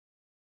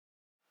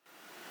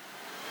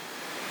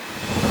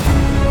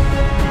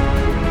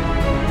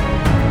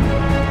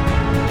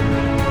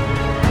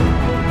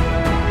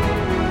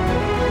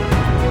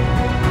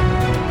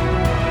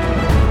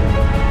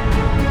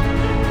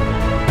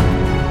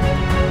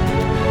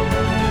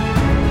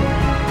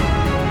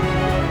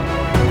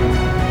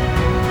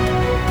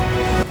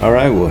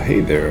Alright, well,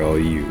 hey there, all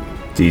you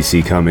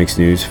DC Comics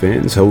News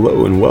fans.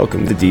 Hello and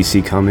welcome to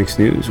DC Comics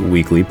News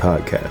Weekly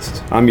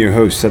Podcast. I'm your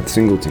host, Seth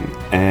Singleton,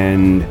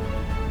 and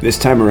this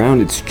time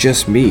around, it's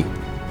just me.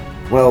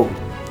 Well,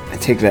 I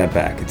take that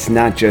back. It's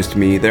not just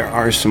me. There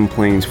are some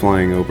planes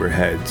flying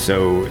overhead,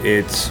 so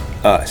it's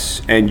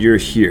us, and you're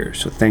here,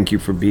 so thank you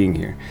for being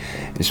here.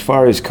 As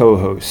far as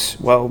co-hosts,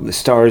 well, the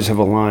stars have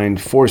aligned,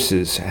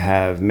 forces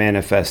have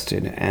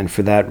manifested, and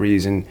for that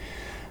reason,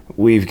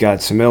 we've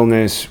got some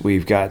illness,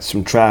 we've got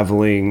some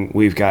traveling,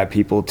 we've got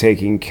people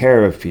taking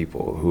care of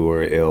people who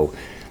are ill,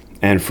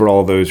 and for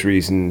all those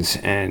reasons,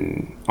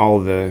 and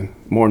all the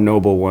more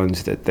noble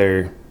ones that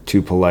they're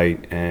too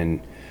polite and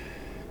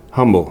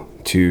humble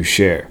to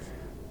share,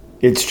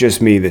 it's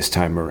just me this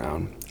time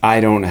around. I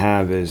don't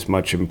have as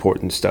much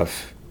important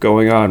stuff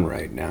going on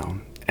right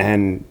now,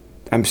 and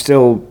I'm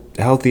still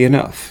healthy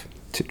enough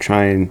to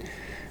try and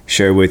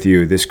share with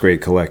you this great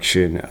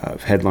collection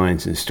of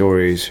headlines and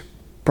stories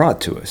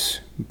brought to us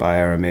by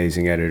our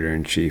amazing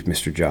editor-in-chief,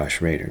 Mr. Josh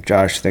Rayner.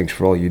 Josh, thanks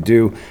for all you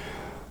do.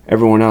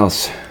 Everyone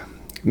else,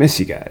 miss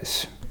you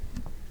guys.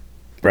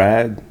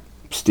 Brad,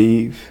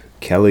 Steve,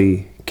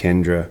 Kelly,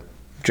 Kendra,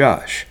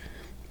 Josh,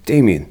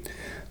 Damien.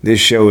 This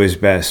show is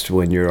best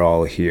when you're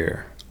all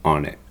here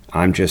on it.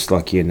 I'm just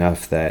lucky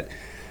enough that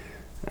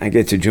I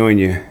get to join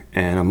you,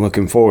 and I'm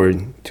looking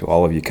forward to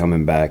all of you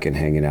coming back and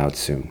hanging out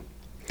soon.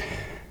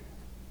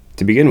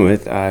 To begin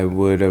with, I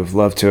would have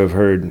loved to have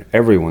heard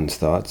everyone's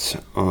thoughts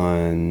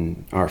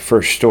on our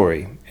first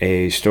story,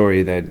 a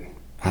story that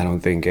I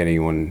don't think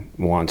anyone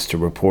wants to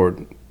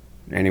report,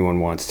 anyone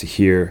wants to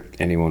hear,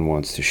 anyone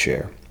wants to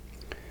share.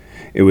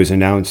 It was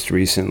announced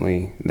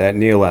recently that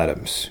Neal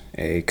Adams,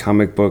 a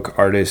comic book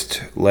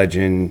artist,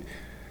 legend,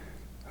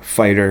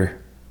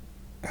 fighter,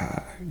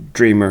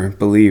 dreamer,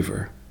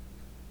 believer,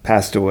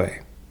 passed away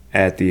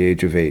at the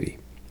age of 80.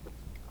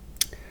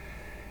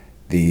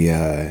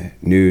 The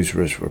news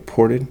was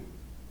reported,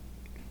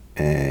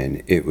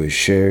 and it was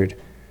shared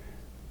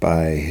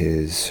by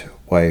his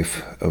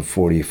wife of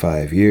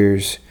 45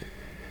 years.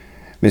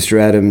 Mr.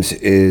 Adams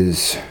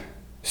is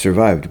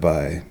survived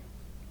by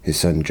his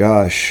son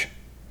Josh,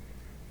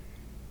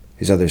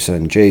 his other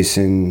son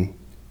Jason,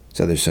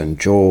 his other son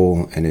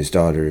Joel, and his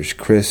daughters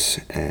Chris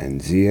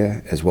and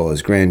Zia, as well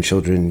as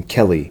grandchildren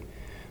Kelly,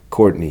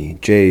 Courtney,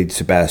 Jade,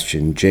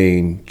 Sebastian,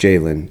 Jane,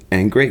 Jalen,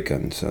 and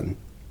great-grandson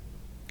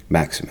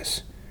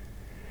Maximus.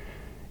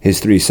 His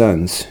three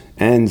sons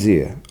and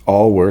Zia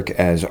all work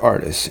as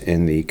artists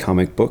in the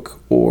comic book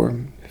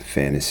or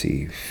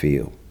fantasy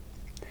field.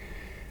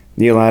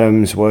 Neal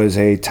Adams was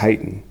a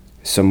titan,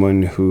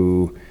 someone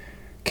who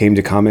came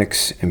to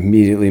comics,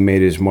 immediately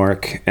made his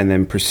mark, and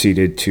then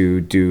proceeded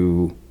to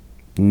do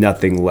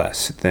nothing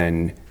less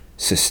than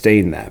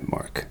sustain that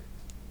mark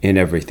in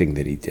everything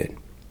that he did.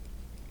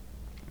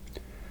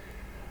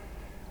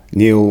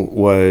 Neal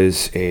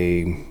was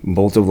a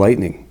bolt of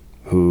lightning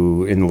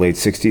who, in the late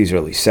 60s,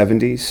 early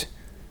 70s,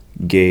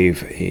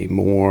 gave a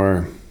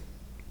more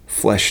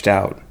fleshed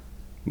out,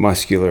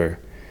 muscular,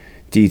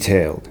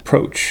 detailed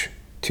approach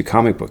to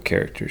comic book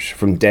characters,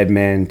 from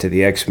Deadman to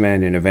the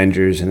X-Men and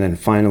Avengers, and then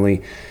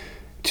finally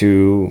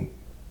to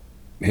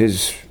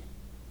his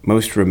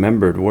most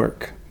remembered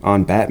work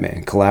on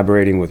Batman,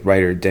 collaborating with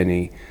writer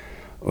Denny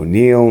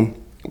O'Neil,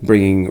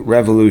 bringing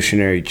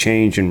revolutionary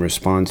change in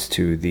response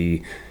to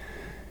the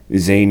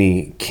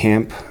zany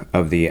camp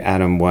of the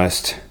Adam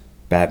West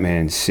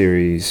Batman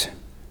series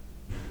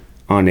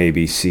on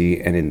ABC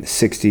and in the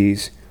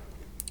 60s,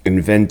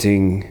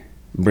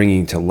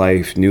 bringing to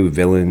life new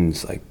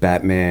villains like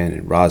Batman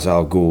and Ra's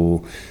al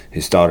Ghul,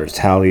 his daughter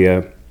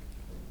Talia,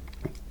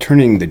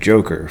 turning the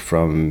Joker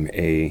from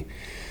a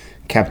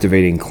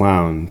captivating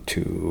clown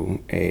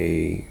to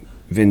a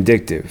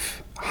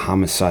vindictive,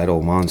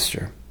 homicidal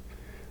monster,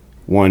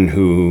 one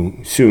who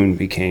soon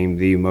became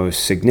the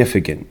most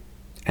significant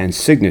and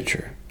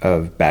signature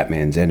of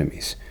Batman's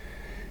enemies.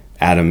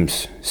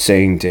 Adams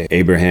saying to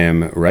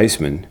Abraham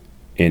Reisman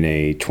in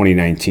a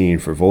 2019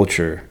 for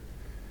Vulture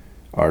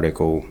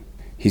article,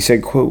 he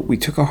said, quote, "We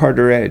took a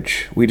harder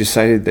edge. We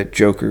decided that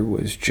Joker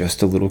was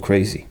just a little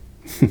crazy."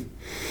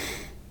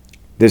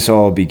 This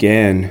all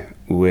began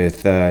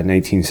with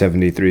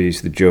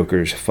 1973's The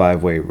Joker's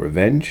Five-Way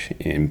Revenge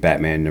in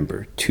Batman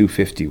number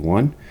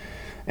 251,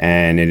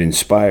 and it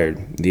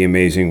inspired the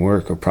amazing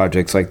work of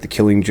projects like The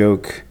Killing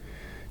Joke,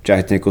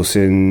 Jack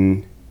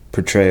Nicholson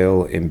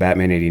portrayal in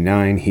Batman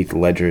 89, Heath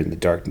Ledger in The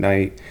Dark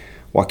Knight,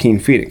 Joaquin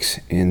Phoenix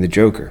in The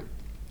Joker.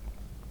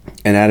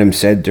 And Adams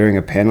said during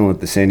a panel at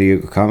the San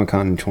Diego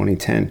Comic-Con in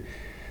 2010,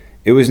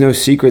 "It was no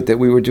secret that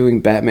we were doing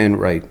Batman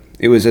right.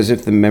 It was as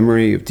if the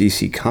memory of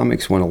DC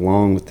Comics went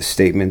along with the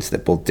statements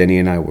that both Denny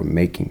and I were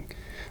making,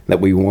 that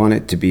we want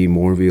it to be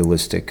more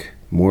realistic,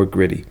 more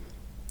gritty.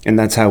 And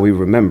that's how we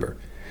remember,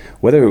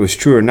 whether it was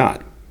true or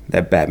not,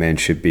 that Batman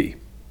should be.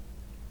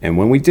 And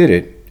when we did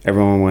it,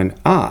 everyone went,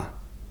 ah,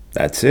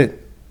 that's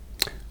it.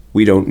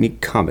 We don't need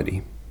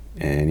comedy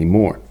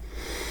anymore."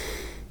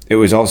 It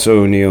was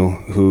also O'Neil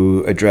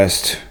who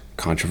addressed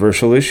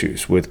controversial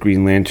issues with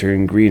Green Lantern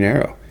and Green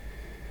Arrow.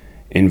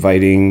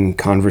 inviting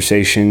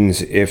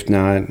conversations, if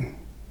not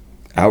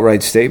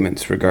outright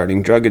statements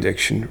regarding drug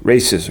addiction,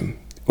 racism,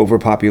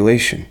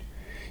 overpopulation,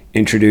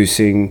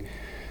 introducing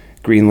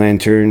Green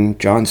Lantern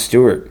John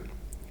Stewart,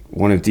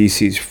 one of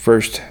DC's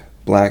first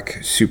black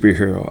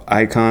superhero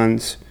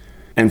icons.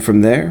 And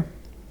from there,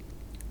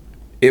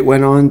 it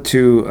went on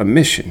to a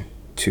mission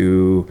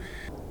to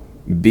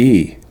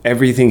be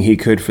everything he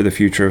could for the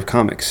future of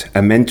comics,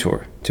 a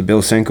mentor to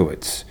Bill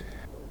Sienkiewicz,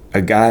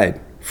 a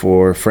guide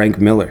for Frank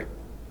Miller,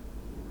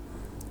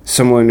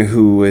 someone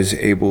who was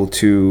able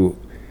to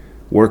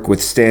work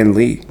with Stan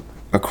Lee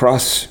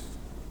across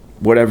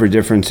whatever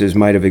differences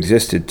might have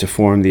existed to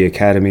form the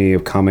Academy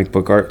of Comic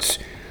Book Arts,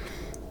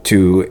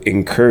 to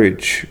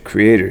encourage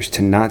creators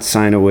to not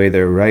sign away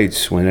their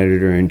rights when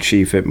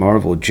editor-in-chief at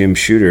Marvel, Jim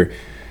Shooter,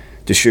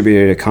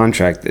 distributed a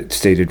contract that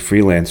stated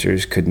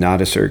freelancers could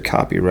not assert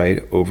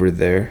copyright over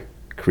their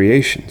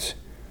creations.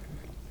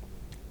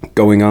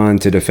 Going on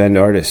to defend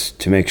artists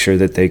to make sure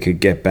that they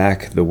could get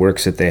back the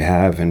works that they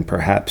have and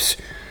perhaps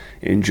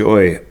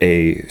enjoy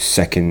a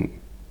second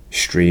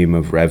stream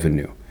of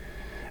revenue.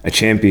 A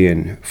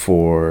champion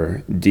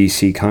for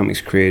DC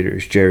Comics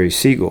creators Jerry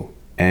Siegel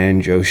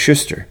and Joe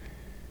Shuster.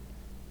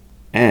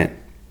 And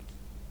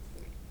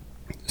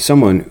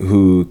someone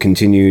who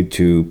continued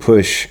to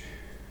push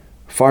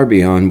far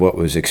beyond what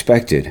was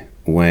expected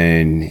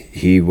when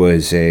he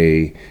was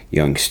a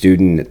young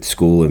student at the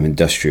School of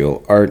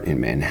Industrial Art in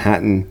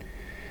Manhattan,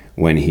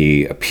 when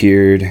he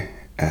appeared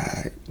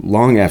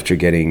long after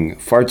getting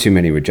far too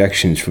many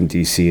rejections from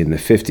DC in the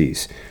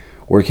 50s,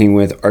 working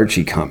with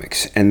Archie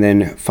Comics, and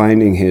then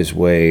finding his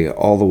way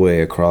all the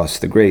way across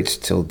the greats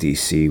till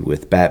DC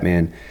with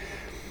Batman.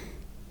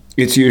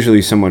 It's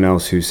usually someone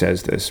else who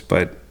says this,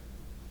 but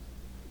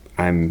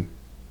I'm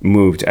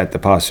moved at the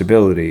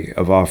possibility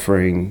of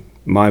offering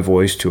my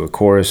voice to a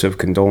chorus of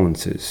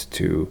condolences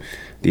to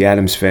the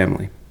Addams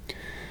family,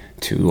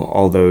 to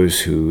all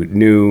those who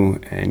knew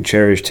and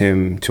cherished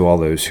him, to all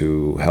those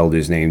who held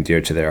his name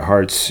dear to their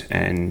hearts,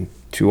 and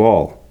to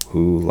all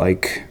who,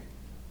 like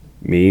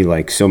me,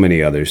 like so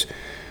many others,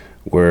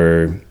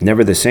 were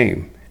never the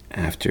same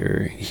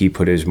after he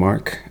put his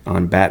mark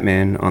on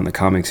Batman, on the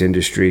comics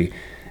industry,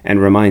 and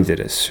reminded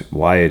us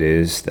why it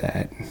is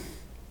that,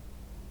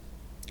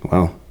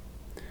 well,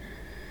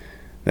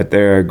 that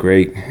there are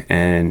great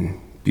and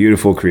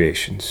beautiful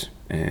creations,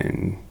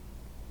 and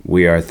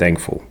we are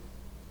thankful,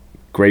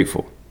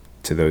 grateful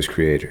to those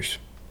creators.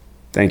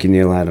 Thank you,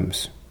 Neal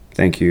Adams.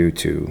 Thank you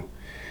to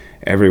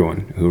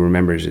everyone who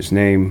remembers his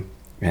name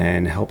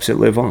and helps it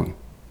live on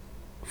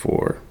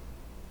for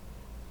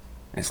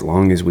as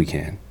long as we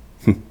can.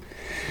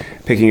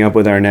 Picking up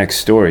with our next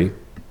story,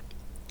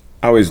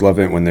 I always love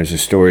it when there's a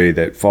story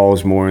that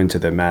falls more into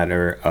the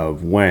matter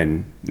of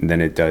when than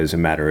it does a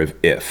matter of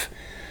if.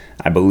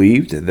 I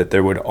believed that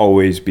there would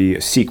always be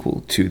a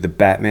sequel to The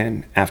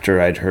Batman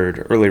after I'd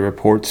heard early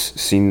reports,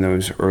 seen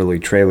those early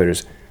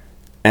trailers,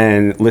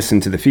 and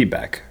listened to the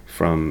feedback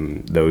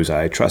from those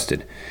I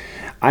trusted.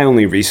 I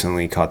only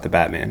recently caught The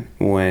Batman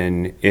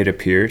when it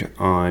appeared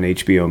on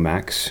HBO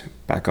Max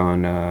back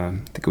on, I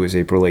think it was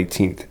April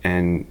 18th,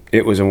 and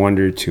it was a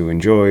wonder to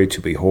enjoy,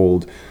 to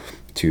behold,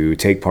 to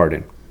take part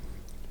in.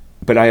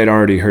 But I had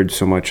already heard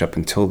so much up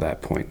until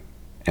that point,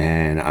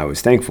 and I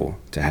was thankful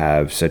to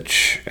have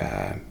such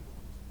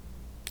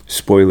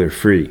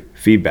spoiler-free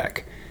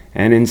feedback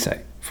and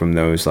insight from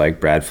those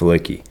like Brad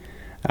Filicki,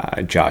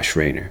 Josh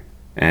Rayner,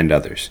 and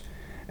others.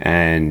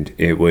 And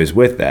it was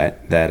with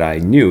that I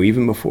knew,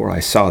 even before I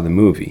saw the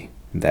movie,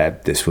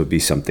 that this would be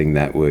something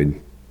that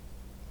would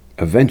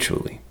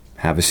eventually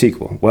have a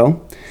sequel.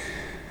 Well,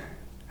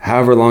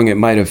 however long it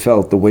might have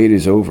felt, the wait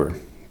is over,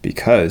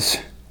 because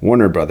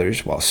Warner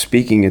Brothers, while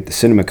speaking at the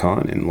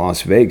CinemaCon in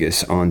Las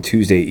Vegas on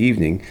Tuesday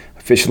evening,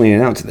 officially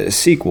announced that a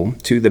sequel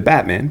to The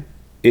Batman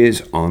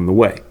is on the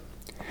way.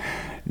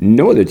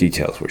 No other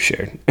details were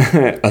shared,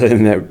 other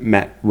than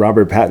that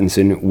Robert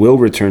Pattinson will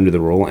return to the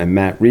role and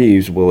Matt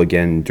Reeves will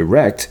again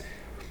direct.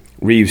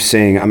 Reeves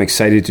saying, "I'm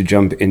excited to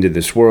jump into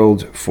this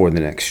world for the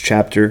next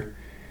chapter."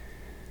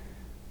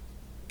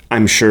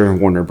 I'm sure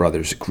Warner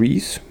Brothers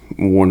agrees.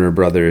 Warner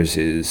Brothers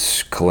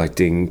is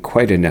collecting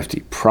quite a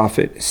nifty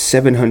profit,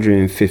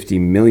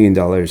 $750 million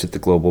at the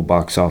global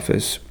box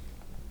office,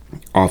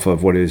 off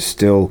of what is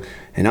still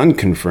an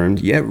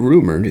unconfirmed yet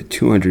rumored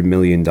 $200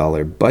 million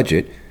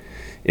budget.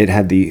 It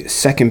had the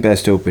second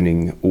best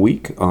opening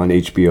week on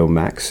HBO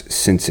Max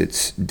since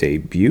its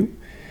debut.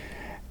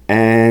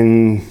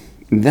 And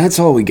that's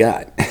all we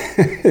got.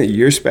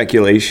 Your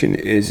speculation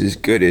is as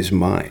good as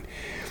mine.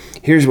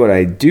 Here's what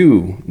I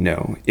do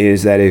know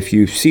is that if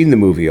you've seen the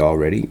movie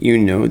already, you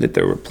know that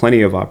there were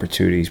plenty of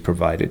opportunities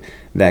provided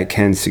that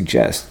can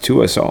suggest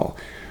to us all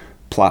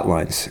plot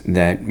lines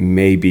that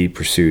may be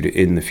pursued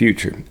in the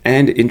future.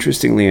 And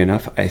interestingly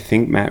enough, I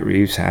think Matt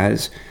Reeves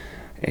has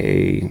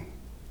a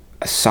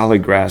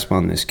solid grasp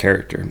on this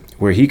character,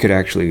 where he could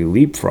actually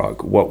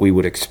leapfrog what we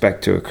would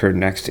expect to occur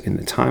next in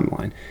the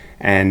timeline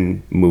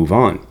and move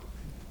on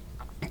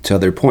to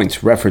other points,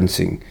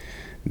 referencing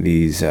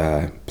these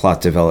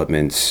plot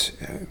developments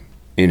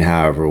in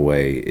however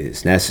way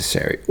is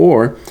necessary.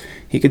 Or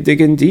he could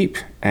dig in deep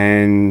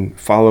and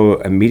follow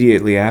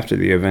immediately after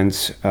the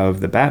events of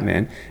the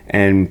Batman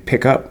and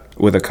pick up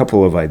with a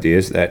couple of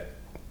ideas that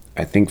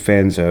I think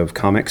fans of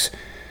comics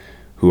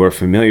who are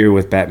familiar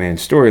with Batman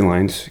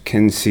storylines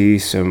can see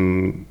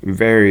some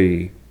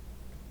very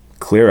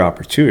clear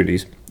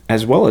opportunities,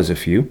 as well as a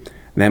few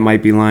that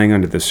might be lying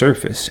under the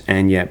surface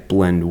and yet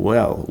blend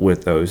well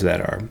with those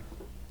that are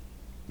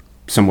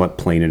somewhat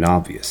plain and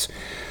obvious.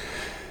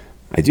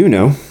 I do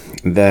know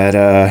that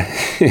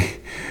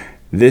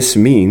this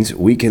means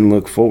we can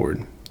look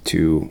forward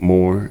to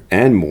more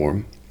and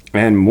more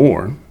and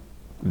more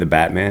the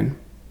Batman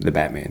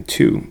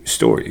 2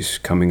 stories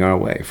coming our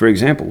way. For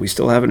example, we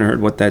still haven't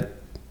heard what that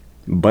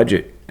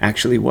budget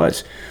actually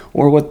was,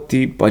 or what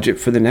the budget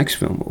for the next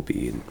film will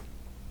be, and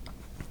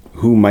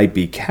who might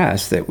be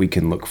cast that we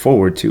can look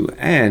forward to,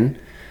 and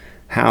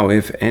how,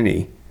 if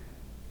any,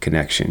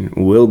 connection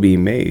will be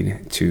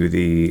made to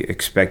the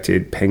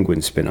expected Penguin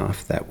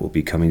spinoff that will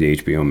be coming to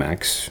HBO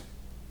Max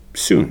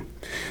soon.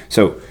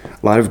 So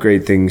a lot of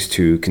great things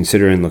to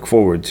consider and look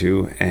forward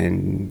to.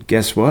 And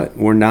guess what?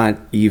 We're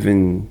not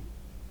even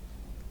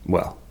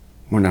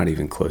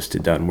close to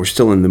done. We're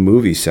still in the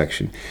movie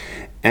section.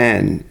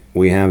 And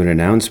we have an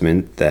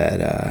announcement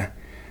that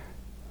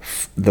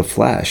The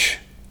Flash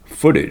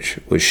footage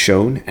was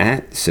shown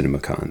at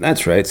CinemaCon.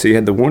 That's right. So you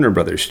had the Warner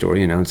Brothers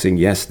story announcing,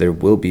 yes, there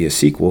will be a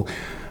sequel,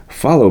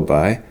 followed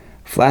by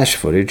Flash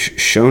footage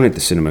shown at the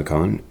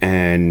CinemaCon,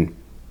 and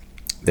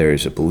there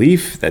is a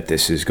belief that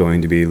this is going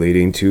to be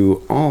leading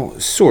to all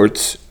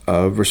sorts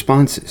of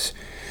responses.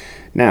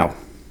 Now,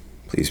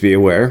 please be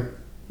aware,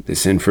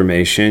 this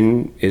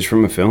information is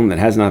from a film that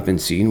has not been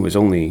seen, was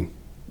only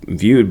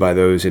viewed by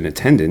those in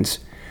attendance,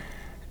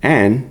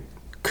 and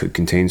could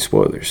contain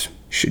spoilers.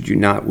 Should you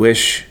not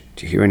wish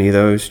to hear any of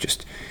those,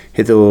 just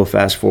hit the little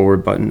fast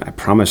forward button. I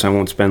promise I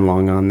won't spend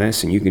long on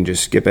this, and you can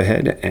just skip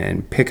ahead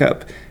and pick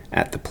up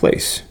at the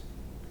place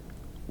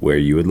where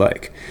you would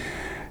like.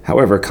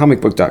 However,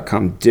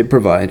 comicbook.com did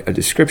provide a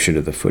description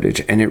of the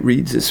footage, and it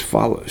reads as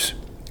follows.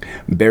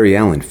 Barry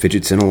Allen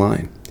fidgets in a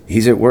line.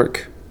 He's at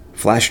work.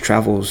 Flash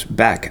travels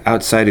back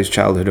outside his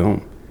childhood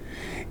home.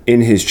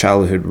 In his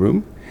childhood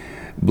room,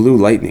 blue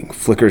lightning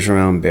flickers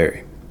around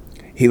Barry.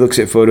 He looks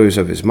at photos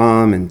of his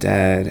mom and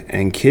dad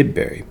and kid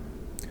Barry.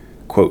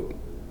 Quote,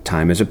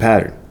 time is a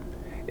pattern.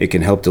 It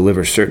can help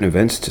deliver certain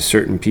events to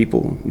certain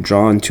people,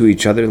 drawn to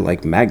each other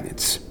like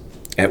magnets.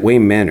 At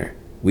Wayne Manor,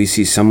 we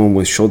see someone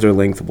with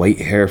shoulder-length white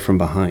hair from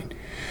behind.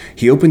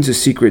 He opens a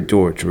secret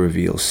door to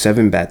reveal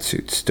 7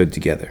 batsuits stood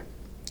together.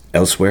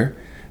 Elsewhere,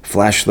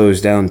 Flash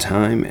slows down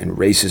time and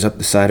races up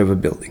the side of a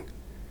building.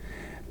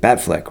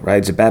 Batfleck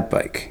rides a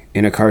Batbike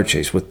in a car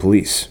chase with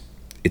police.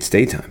 It's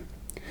daytime.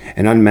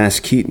 An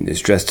unmasked Keaton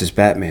is dressed as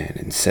Batman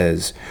and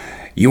says,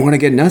 "You want to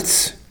get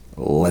nuts?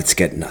 Let's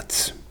get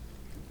nuts."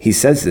 He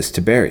says this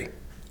to Barry,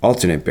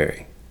 alternate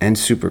Barry, and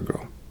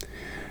Supergirl.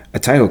 A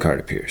title card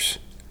appears,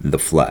 The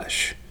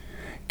Flash.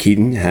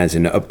 Keaton has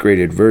an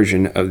upgraded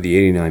version of the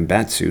 '89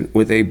 Batsuit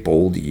with a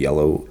bold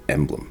yellow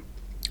emblem.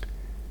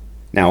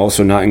 Now,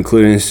 also not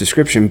included in this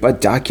description,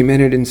 but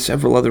documented in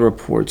several other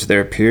reports,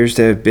 there appears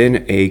to have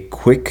been a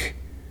quick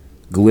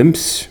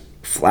glimpse,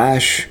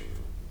 flash,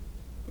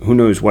 who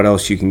knows what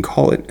else you can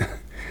call it,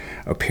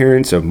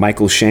 appearance of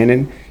Michael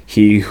Shannon,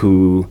 he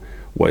who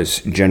was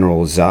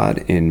General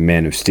Zod in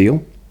Man of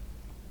Steel.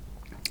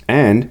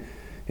 And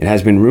it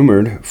has been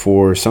rumored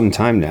for some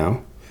time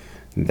now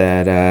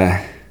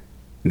that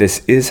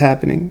this is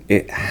happening.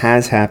 It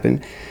has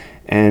happened.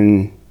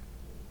 And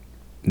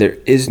there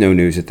is no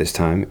news at this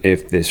time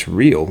if this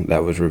reel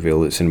that was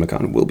revealed at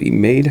CinemaCon will be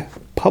made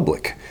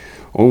public.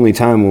 Only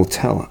time will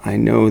tell. I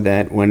know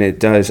that when it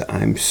does,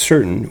 I'm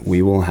certain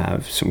we will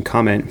have some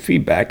comment and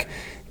feedback,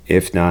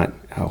 if not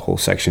a whole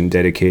section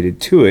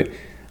dedicated to it,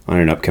 on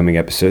an upcoming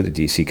episode of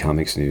the DC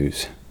Comics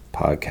News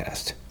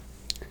podcast.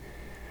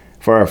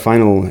 For our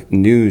final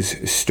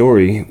news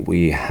story,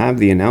 we have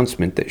the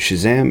announcement that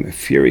Shazam!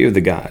 Fury of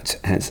the Gods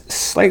has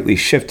slightly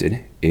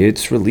shifted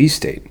its release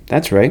date.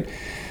 That's right.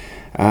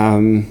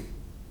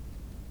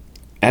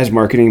 As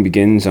marketing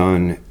begins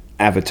on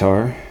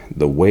Avatar,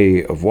 The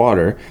Way of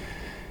Water,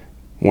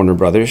 Warner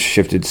Brothers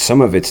shifted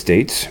some of its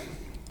dates.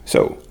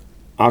 So,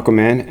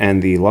 Aquaman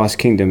and the Lost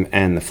Kingdom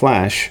and The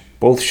Flash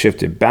both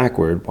shifted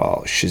backward,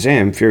 while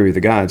Shazam! Fury of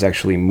the Gods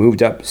actually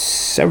moved up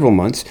several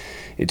months.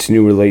 Its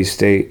new release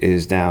date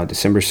is now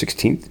December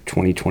 16th,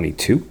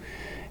 2022,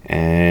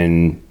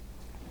 and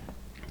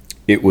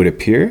it would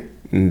appear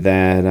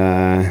that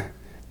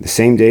the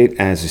same date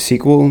as the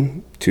sequel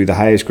to the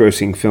highest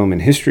grossing film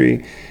in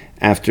history.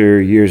 After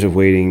years of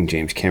waiting,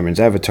 James Cameron's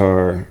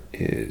Avatar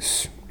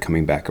is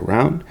coming back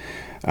around.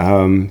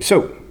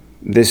 So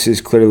this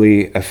is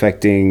clearly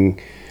affecting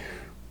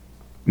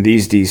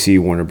these DC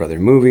Warner Brother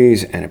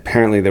movies, and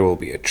apparently there will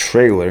be a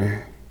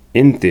trailer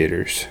in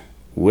theaters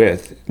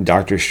with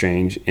Doctor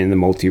Strange in the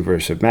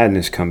Multiverse of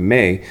Madness come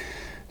May.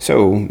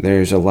 So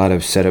there's a lot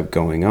of setup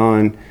going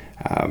on.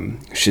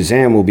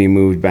 Shazam will be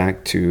moved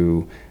back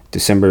to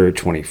December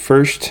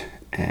 21st,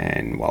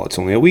 And while it's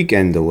only a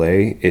weekend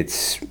delay,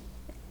 it's,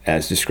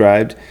 as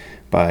described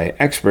by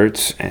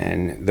experts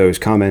and those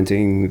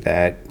commenting,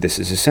 that this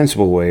is a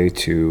sensible way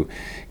to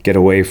get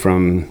away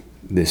from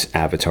this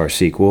Avatar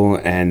sequel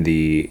and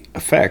the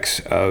effects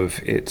of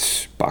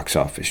its box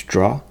office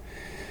draw.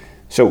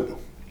 So,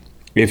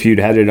 if you'd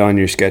had it on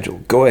your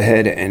schedule, go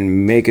ahead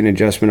and make an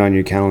adjustment on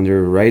your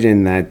calendar right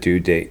in that due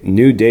date.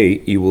 New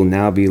date, you will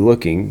now be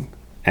looking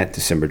at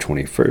December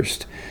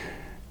 21st,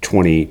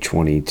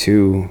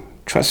 2022.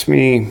 Trust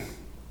me,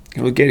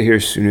 it'll get here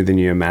sooner than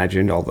you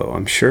imagined, although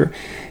I'm sure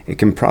it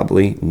can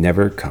probably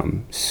never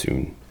come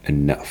soon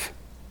enough.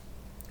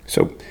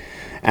 So,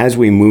 as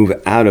we move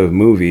out of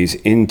movies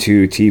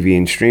into TV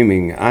and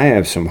streaming, I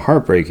have some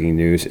heartbreaking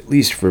news, at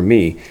least for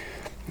me,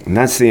 and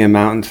that's the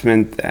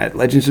announcement that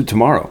Legends of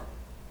Tomorrow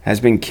has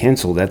been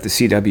canceled at the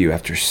CW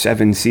after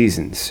 7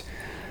 seasons.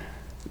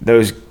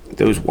 Those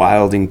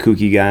wild and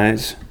kooky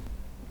guys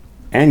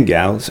and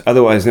gals,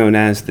 otherwise known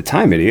as the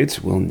Time Idiots,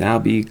 will now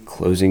be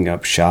closing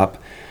up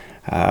shop.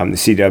 The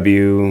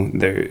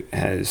CW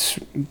has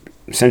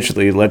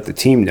essentially let the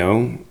team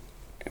know,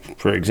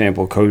 for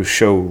example,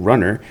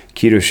 co-showrunner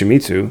Kido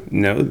Shimizu,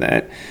 know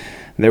that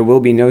there will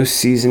be no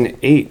season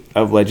 8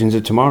 of Legends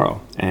of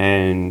Tomorrow.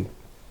 And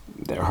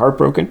they're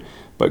heartbroken,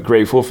 but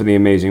grateful for the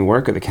amazing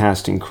work of the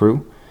cast and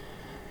crew.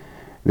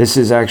 This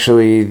is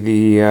actually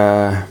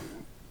the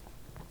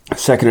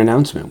second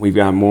announcement. We've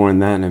got more on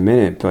that in a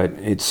minute, but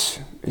it's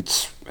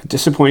a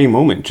disappointing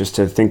moment just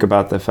to think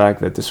about the fact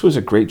that this was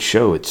a great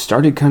show. It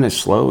started kind of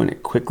slow and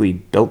it quickly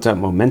built up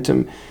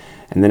momentum,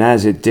 and then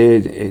as it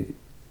did,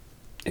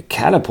 it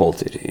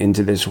catapulted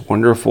into this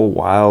wonderful,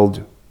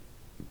 wild,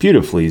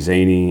 beautifully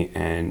zany,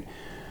 and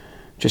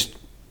just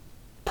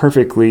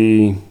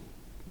perfectly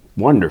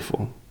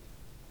wonderful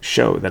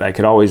show that I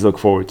could always look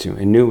forward to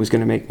and knew was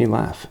going to make me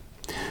laugh.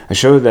 A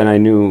show that I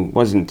knew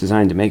wasn't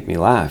designed to make me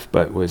laugh,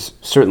 but was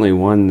certainly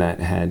one that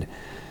had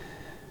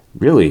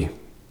really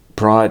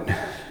brought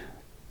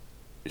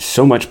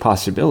so much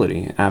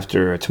possibility.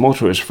 After a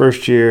tumultuous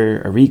first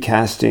year, a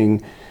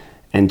recasting,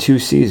 and 2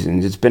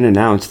 seasons, it's been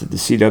announced that the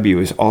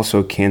CW is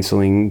also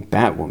canceling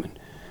Batwoman.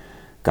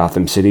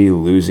 Gotham City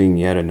losing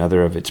yet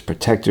another of its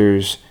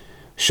protectors.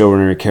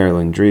 Showrunner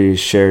Carolyn Dries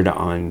shared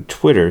on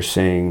Twitter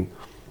saying,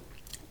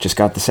 "Just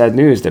got the sad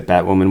news that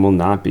Batwoman will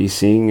not be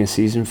seeing a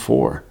season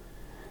 4.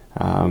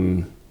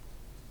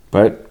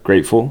 But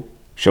grateful,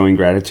 showing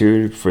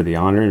gratitude for the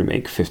honor to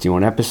make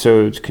 51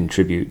 episodes,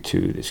 contribute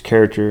to this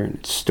character and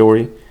its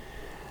story."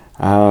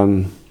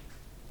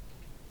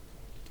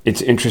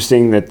 It's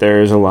interesting that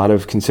there is a lot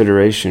of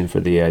consideration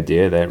for the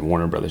idea that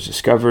Warner Brothers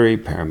Discovery,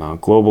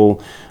 Paramount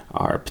Global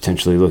are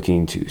potentially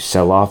looking to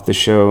sell off the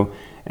show,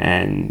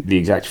 and the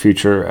exact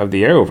future of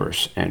the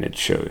Arrowverse and its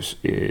shows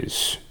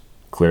is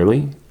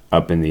clearly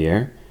up in the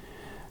air.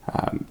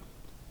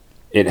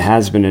 It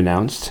has been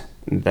announced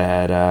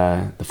that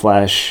The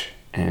Flash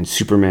and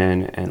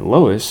Superman and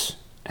Lois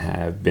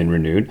have been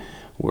renewed.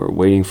 We're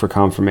waiting for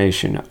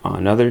confirmation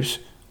on others.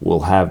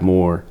 We'll have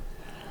more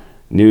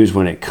news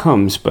when it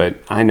comes, but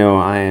I know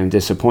I am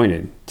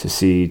disappointed to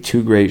see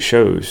 2 great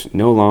shows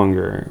no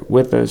longer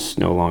with us,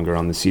 no longer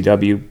on the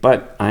CW,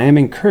 but I am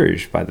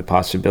encouraged by the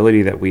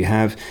possibility that we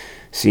have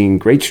seen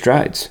great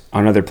strides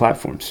on other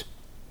platforms,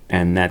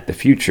 and that the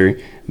future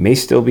may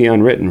still be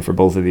unwritten for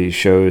both of these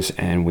shows,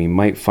 and we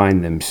might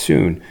find them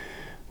soon.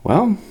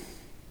 Well,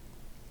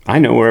 I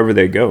know wherever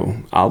they go,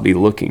 I'll be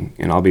looking,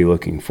 and I'll be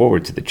looking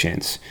forward to the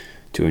chance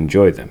to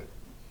enjoy them.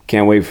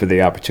 Can't wait for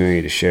the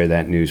opportunity to share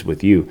that news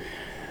with you.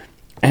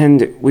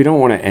 And we don't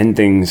want to end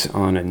things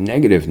on a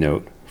negative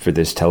note for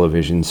this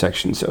television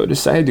section, so I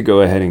decided to go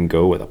ahead and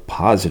go with a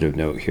positive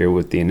note here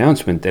with the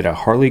announcement that a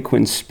Harley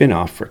Quinn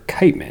spin-off for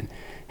Kite Man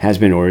has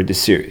been ordered to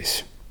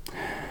series.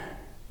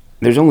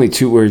 There's only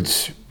 2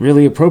 words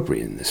really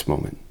appropriate in this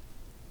moment.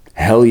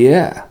 Hell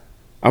yeah.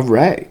 All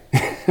right.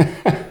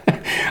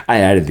 I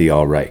added the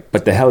all right,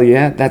 but the hell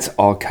yeah, that's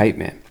all Kite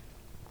Man.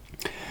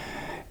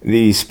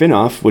 The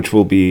spin-off, which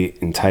will be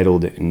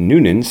entitled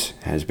Noonans,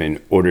 has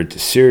been ordered to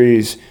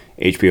series.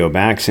 HBO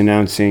Max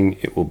announcing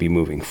it will be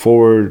moving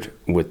forward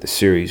with the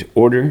series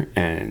order,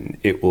 and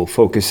it will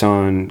focus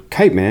on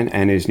Kite Man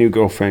and his new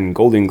girlfriend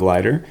Golden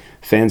Glider.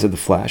 Fans of The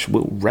Flash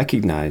will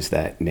recognize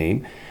that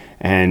name,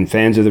 and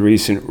fans of the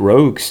recent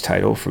Rogues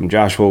title from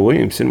Joshua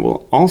Williamson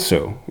will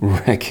also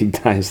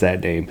recognize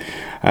that name.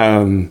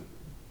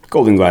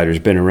 Golden Glider's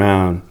been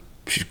around.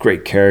 She's a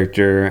great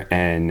character,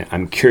 and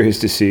I'm curious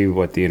to see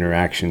what the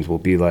interactions will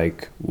be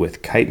like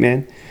with Kite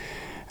Man.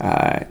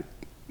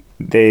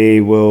 They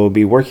will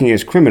be working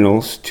as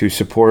criminals to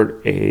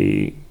support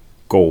a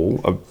goal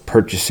of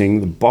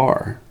purchasing the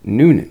bar,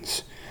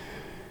 Noonans.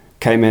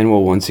 Kite Man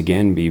will once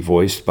again be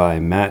voiced by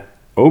Matt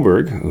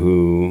Oberg,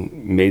 who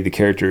made the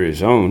character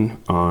his own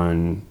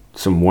on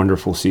some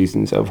wonderful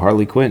seasons of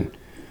Harley Quinn.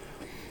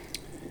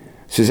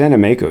 Susanna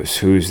Makos,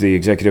 who's the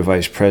Executive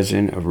Vice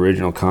President of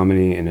Original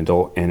Comedy and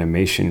Adult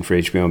Animation for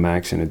HBO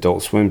Max and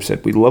Adult Swim,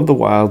 said, "We love the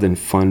wild and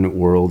fun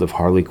world of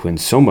Harley Quinn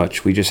so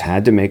much, we just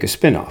had to make a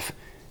spin-off.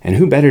 And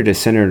who better to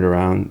center it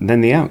around than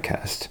the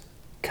outcast,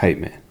 Kite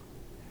Man."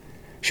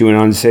 She went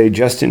on to say,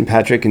 Justin,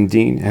 Patrick, and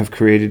Dean have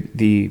created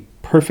the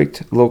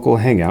perfect local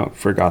hangout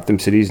for Gotham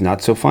City's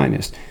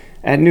not-so-finest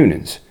at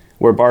Noonan's,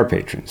 where bar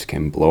patrons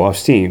can blow off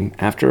steam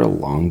after a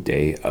long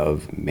day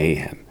of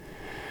mayhem.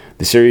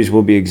 The series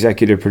will be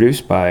executive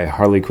produced by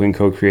Harley Quinn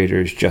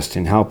co-creators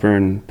Justin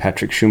Halpern,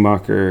 Patrick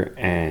Schumacher,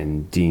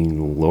 and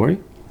Dean Lorey.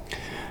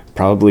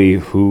 Probably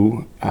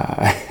who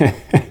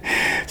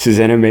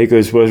Susanna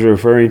Makos was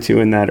referring to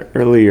in that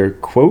earlier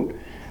quote.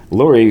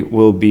 Lorey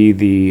will be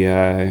the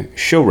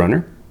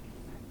showrunner.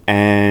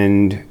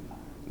 And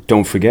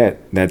don't forget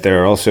that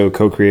there are also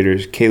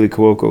co-creators Kaylee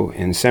Cuoco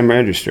and Sam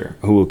Register,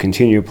 who will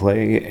continue to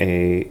play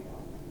a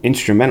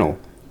instrumental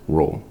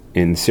role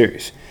in the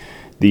series.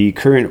 The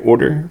current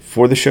order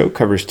for the show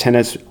covers 10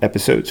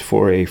 episodes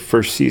for a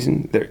first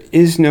season. There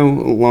is no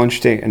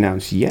launch date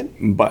announced yet,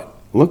 but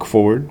look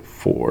forward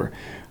for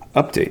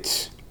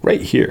updates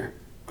right here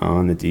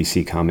on the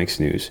DC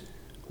Comics News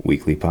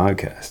Weekly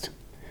Podcast.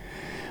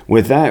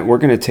 With that, we're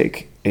going to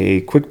take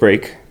a quick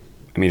break.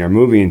 Our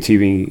movie and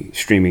TV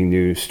streaming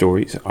news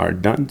stories are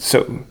done,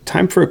 so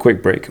time for a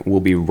quick break. We'll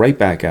be right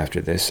back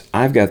after this.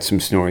 I've got some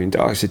snoring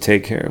dogs to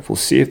take care of. We'll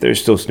see if they're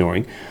still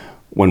snoring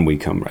when we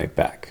come right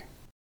back.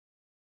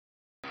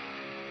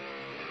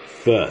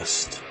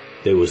 First,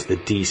 there was the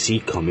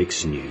DC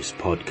Comics News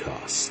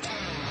Podcast.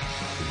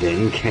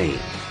 Then came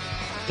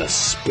the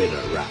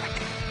Spinner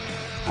Rack.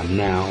 And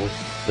now,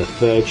 the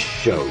third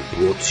show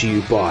brought to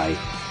you by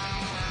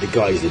the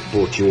guys that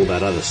brought you all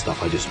that other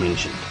stuff I just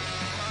mentioned.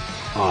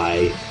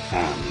 I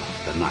Am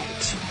the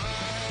Night.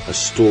 A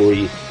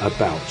story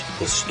about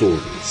the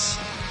stories.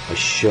 A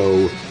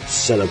show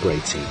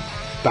celebrating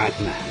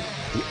Batman,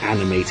 the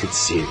animated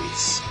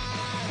series.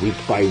 Week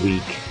by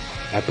week,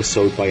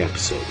 episode by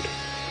episode.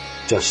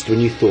 Just when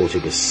you thought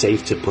it was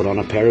safe to put on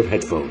a pair of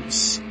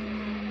headphones,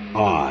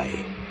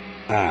 I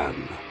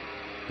Am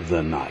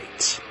the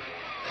Night.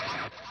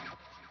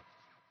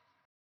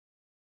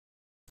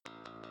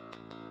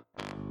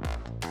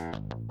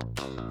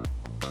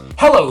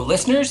 Hello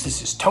listeners,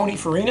 this is Tony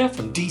Farina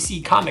from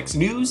DC Comics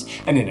News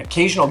and an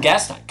occasional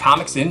guest on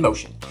Comics in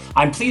Motion.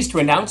 I'm pleased to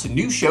announce a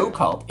new show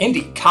called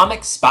Indie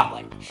Comics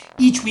Spotlight.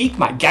 Each week,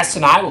 my guests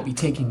and I will be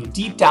taking a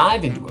deep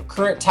dive into a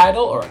current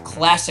title or a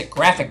classic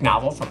graphic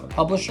novel from a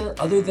publisher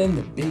other than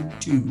the big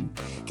two.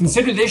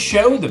 Consider this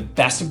show the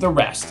best of the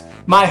rest.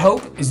 My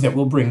hope is that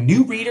we'll bring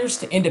new readers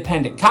to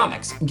independent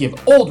comics and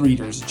give old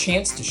readers a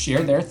chance to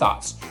share their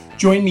thoughts.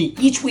 Join me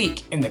each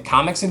week in the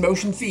Comics in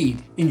Motion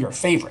feed in your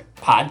favorite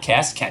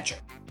podcast catcher.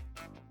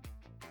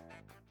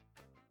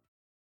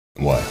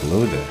 Why,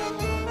 hello there.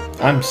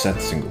 I'm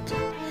Seth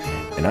Singleton,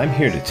 and I'm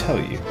here to tell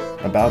you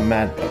about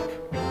Mad Bub,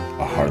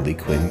 a Harley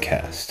Quinn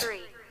cast.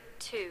 3,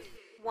 2,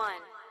 1.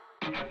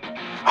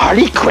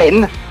 Harley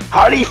Quinn?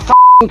 Harley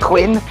f***ing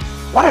Quinn?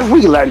 What have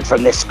we learned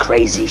from this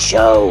crazy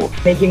show?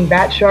 Making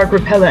bat shark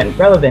repellent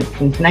relevant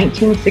since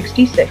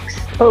 1966.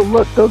 Oh,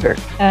 look, Ogre.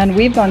 And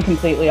we've gone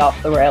completely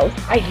off the rails.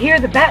 I hear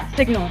the bat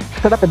signal.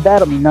 Put up a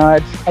battle, me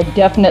nards. I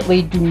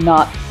definitely do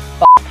not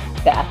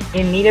that.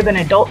 In need of an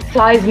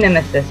adult-sized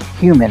nemesis.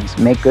 Humans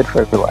make good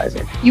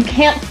fertilizer. You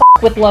can't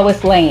with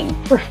Lois Lane.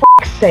 For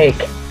f***'s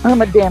sake.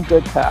 I'm a damn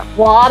good cop.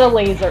 Lot of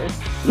lasers.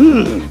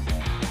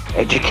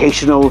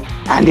 Educational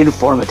and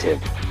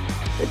informative.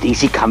 The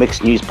DC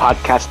Comics News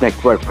Podcast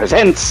Network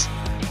presents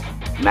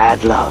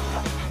Mad Love,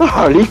 the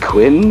Harley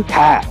Quinn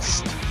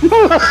cast.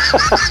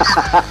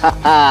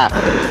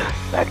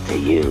 Back to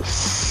you,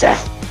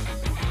 Seth.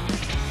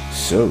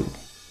 So,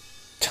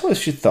 tell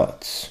us your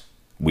thoughts.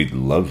 We'd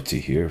love to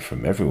hear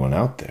from everyone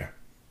out there.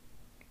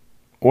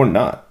 Or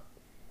not.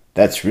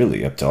 That's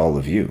really up to all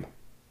of you.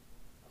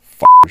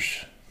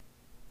 F***ers.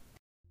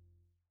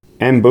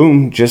 And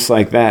boom, just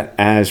like that,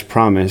 as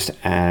promised,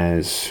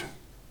 as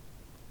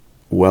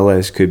well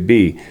as could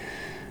be.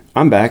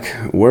 I'm back.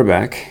 We're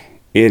back.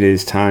 It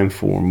is time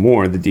for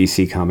more of the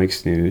DC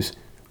Comics News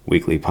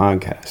Weekly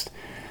Podcast.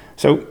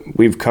 So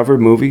we've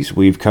covered movies,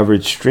 we've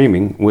covered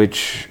streaming, or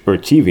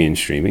TV and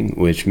streaming,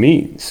 which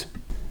means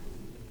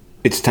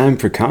it's time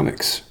for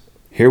comics.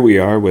 Here we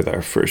are with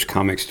our first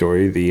comic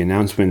story, the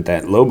announcement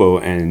that Lobo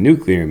and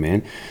Nuclear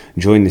Man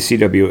joined the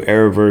CW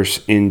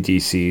Arrowverse in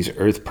DC's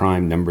Earth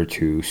Prime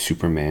 #2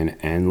 Superman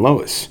and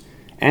Lois.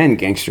 And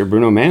gangster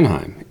Bruno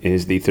Mannheim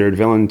is the third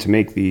villain to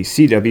make the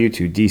CW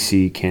to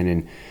DC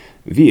canon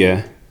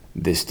via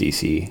this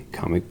DC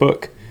comic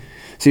book.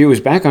 See, it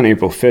was back on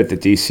April 5th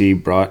that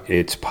DC brought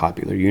its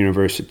popular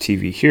universe of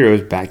TV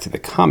heroes back to the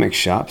comic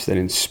shops that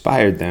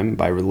inspired them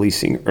by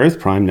releasing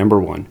Earth Prime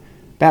 #1,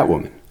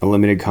 Batwoman, a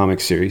limited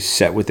comic series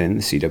set within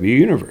the CW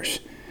universe.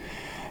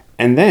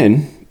 And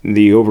then,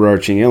 the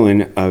overarching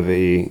villain of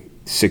a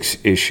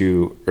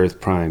 6-issue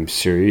Earth Prime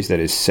series that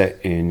is set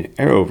in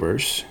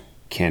Arrowverse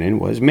canon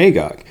was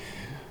Magog.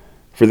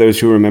 For those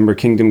who remember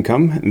Kingdom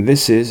Come,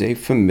 this is a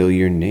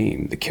familiar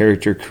name. The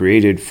character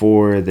created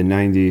for the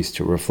 90s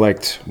to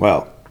reflect,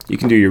 well, you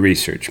can do your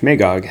research.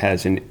 Magog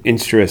has an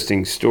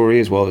interesting story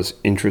as well as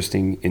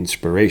interesting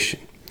inspiration.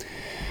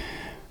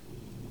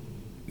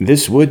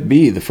 This would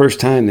be the first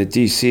time that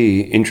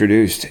DC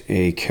introduced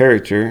a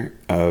character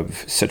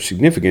of such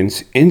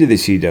significance into the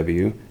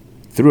CW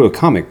through a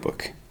comic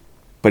book,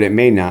 but it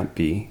may not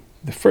be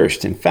the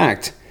first. In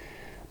fact,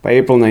 by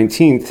April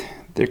 19th,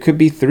 there could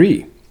be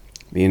 3.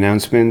 The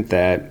announcement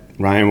that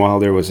Ryan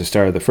Wilder was the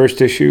star of the first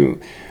issue,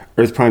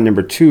 Earth Prime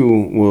number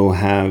 2 will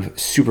have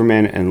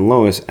Superman and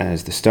Lois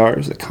as the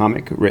stars, the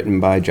comic written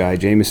by Jai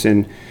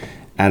Jameson,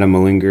 Adam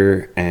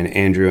Malinger, and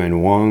Andrew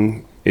N.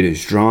 Wong. It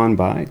is drawn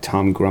by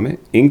Tom Grummett,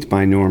 inked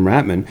by Norm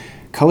Ratman,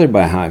 colored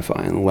by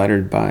Hi-Fi, and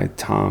lettered by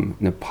Tom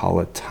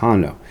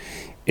Napolitano.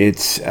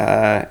 It's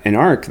an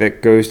arc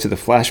that goes to the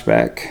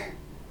flashback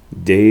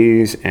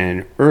days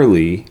and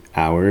early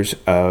hours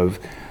of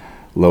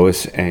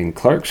Lois and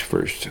Clark's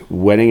first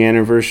wedding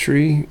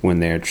anniversary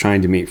when they are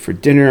trying to meet for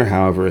dinner.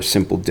 However, a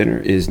simple dinner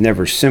is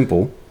never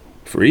simple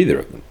for either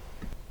of them.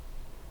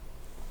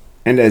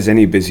 And as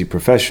any busy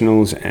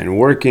professionals and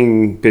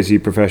working busy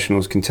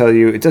professionals can tell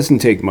you, it doesn't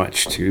take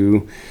much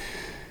to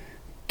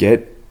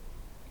get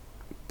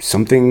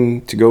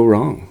something to go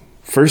wrong.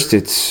 First,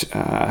 it's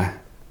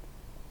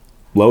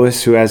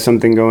Lois who has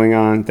something going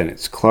on, then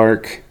it's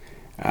Clark.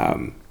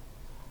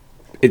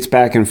 It's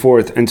back and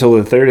forth until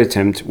the third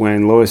attempt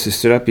when Lois is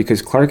stood up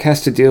because Clark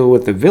has to deal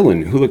with a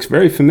villain who looks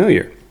very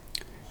familiar.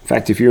 In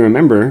fact, if you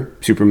remember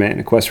Superman,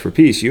 A Quest for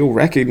Peace, you'll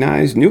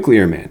recognize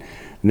Nuclear Man.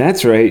 And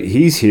that's right,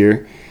 he's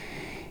here.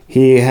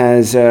 He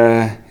has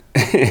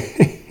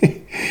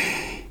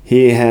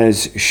he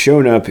has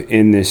shown up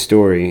in this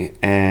story,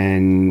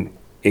 and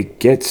it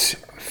gets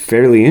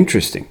fairly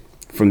interesting.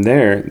 From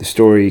there, the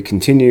story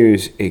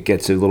continues. It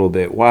gets a little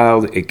bit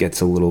wild, it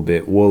gets a little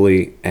bit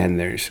woolly, and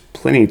there's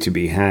plenty to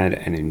be had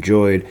and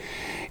enjoyed.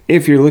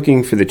 If you're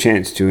looking for the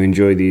chance to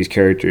enjoy these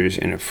characters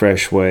in a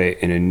fresh way,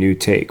 in a new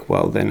take,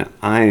 well, then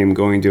I am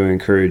going to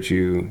encourage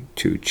you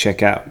to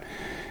check out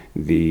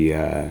the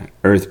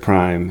Earth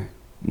Prime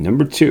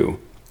number 2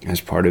 as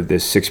part of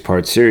this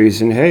 6-part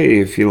series. And hey,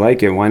 if you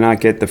like it, why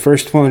not get the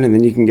first one, and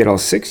then you can get all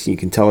 6, and you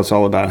can tell us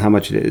all about how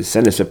much it is.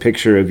 Send us a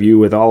picture of you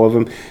with all of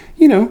them.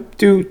 You know,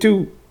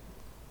 do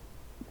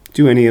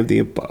any of the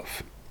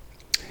above.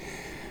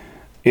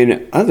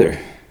 In other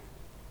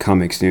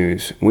comics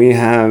news, we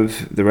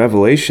have the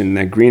revelation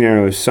that Green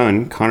Arrow's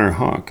son, Connor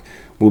Hawke,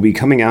 will be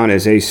coming out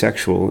as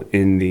asexual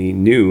in the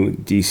new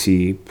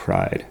DC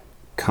Pride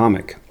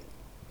comic.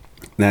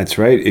 That's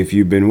right, if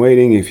you've been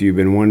waiting, if you've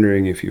been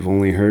wondering, if you've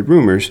only heard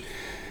rumors,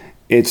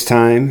 it's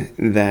time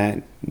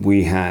that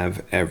we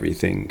have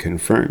everything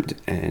confirmed.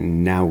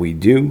 And now we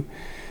do,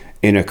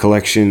 in a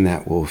collection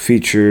that will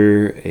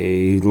feature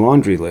a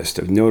laundry list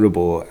of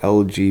notable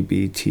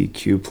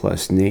LGBTQ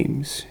plus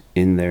names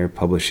in their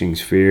publishing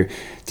sphere.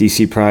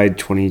 DC Pride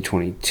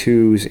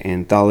 2022's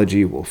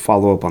anthology will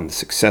follow up on the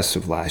success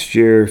of last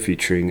year,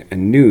 featuring a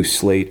new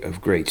slate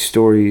of great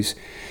stories.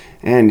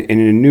 And in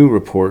a new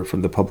report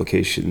from the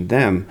publication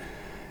Them,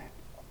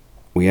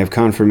 we have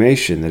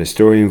confirmation that a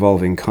story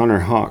involving Connor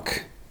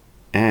Hawke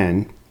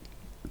and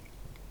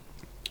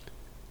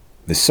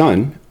the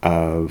son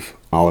of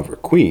Oliver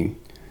Queen,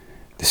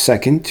 the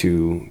second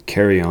to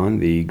carry on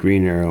the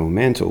Green Arrow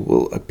mantle,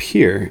 will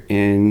appear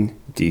in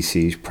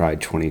DC's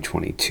Pride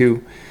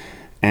 2022.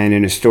 And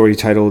in a story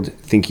titled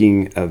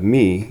Thinking of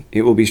Me,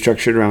 it will be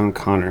structured around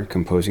Connor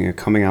composing a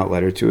coming out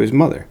letter to his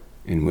mother,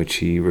 in which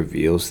he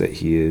reveals that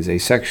he is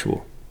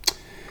asexual.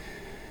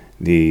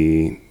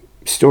 The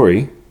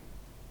story,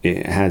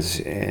 it has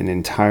an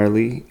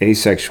entirely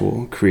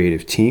asexual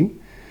creative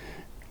team.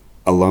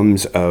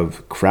 Alums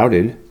of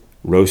Crowded,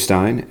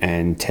 Rostein,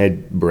 and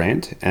Ted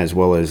Brandt, as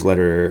well as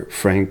letterer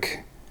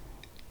Frank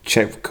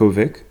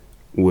Chevkovic,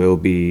 will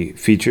be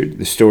featured.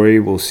 The story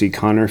will see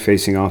Connor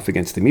facing off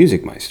against the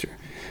Music Meister,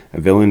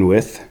 a villain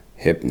with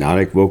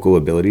hypnotic vocal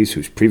abilities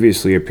who's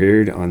previously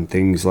appeared on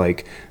things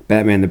like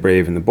Batman the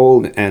Brave and the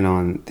Bold and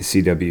on the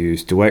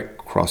CW's duet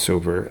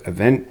crossover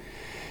event.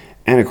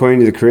 And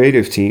according to the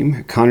creative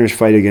team, Connor's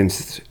fight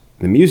against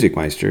the Music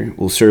Meister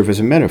will serve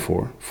as a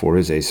metaphor for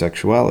his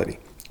asexuality,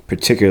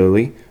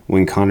 particularly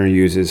when Connor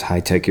uses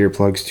high-tech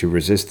earplugs to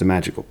resist the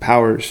magical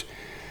powers.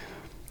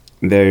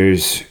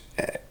 There's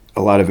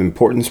a lot of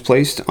importance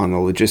placed on the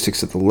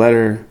logistics of the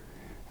letter.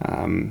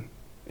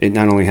 It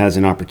not only has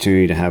an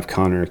opportunity to have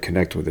Connor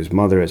connect with his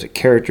mother as a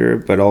character,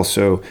 but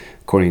also,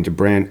 according to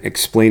Brandt,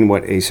 explain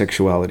what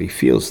asexuality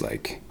feels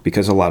like,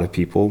 because a lot of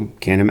people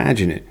can't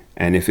imagine it.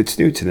 And if it's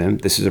new to them,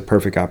 this is a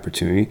perfect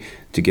opportunity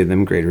to give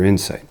them greater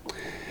insight,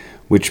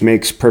 which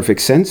makes perfect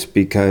sense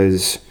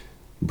because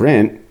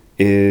Brandt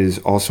is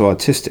also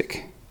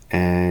autistic,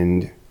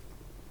 and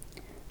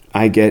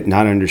I get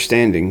not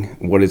understanding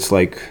what it's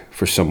like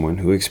for someone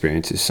who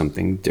experiences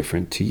something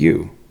different to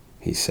you,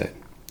 he said.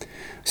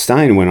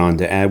 Stein went on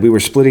to add, we were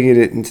splitting it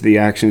into the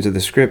actions of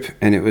the script,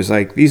 and it was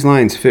like, these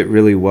lines fit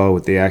really well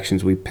with the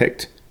actions we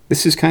picked.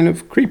 This is kind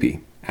of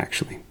creepy,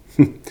 actually.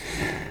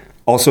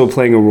 Also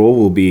playing a role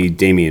will be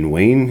Damian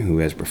Wayne, who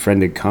has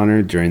befriended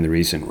Connor during the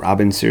recent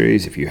Robin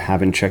series. If you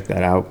haven't checked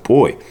that out,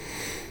 boy,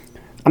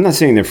 I'm not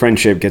saying their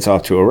friendship gets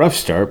off to a rough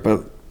start,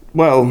 but,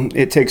 well,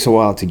 it takes a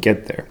while to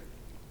get there.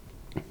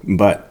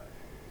 But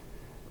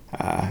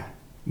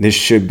This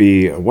should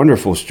be a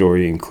wonderful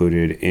story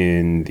included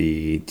in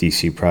the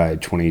DC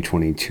Pride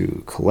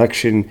 2022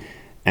 collection,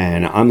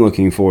 and I'm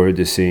looking forward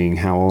to seeing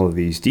how all of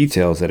these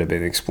details that have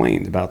been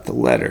explained about the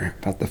letter,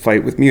 about the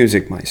fight with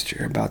Music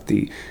Meister, about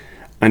the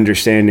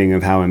understanding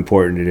of how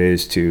important it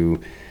is to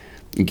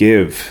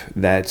give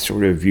that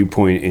sort of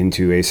viewpoint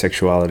into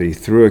asexuality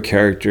through a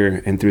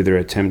character and through their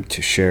attempt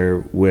to share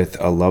with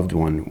a loved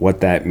one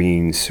what that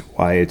means,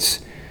 why it's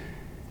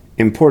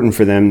important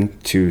for them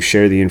to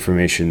share the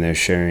information they're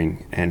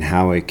sharing, and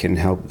how it can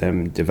help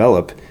them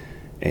develop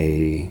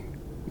a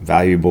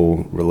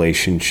valuable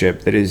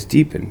relationship that is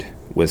deepened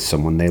with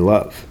someone they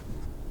love.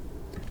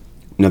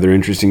 Another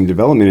interesting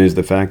development is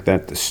the fact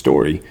that the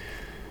story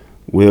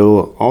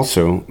will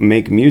also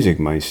make Music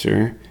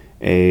Meister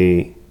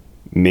a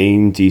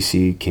main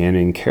DC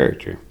canon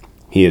character.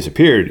 He has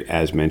appeared,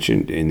 as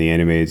mentioned, in the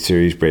animated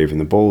series Brave and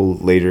the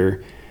Bold,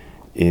 later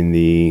in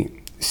the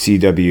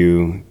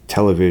CW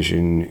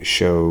television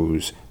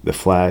shows The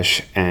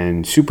Flash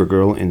and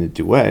Supergirl in the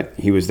duet.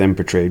 He was then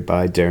portrayed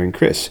by Darren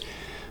Criss.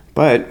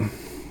 But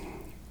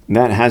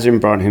that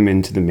hasn't brought him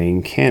into the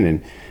main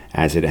canon,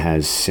 as it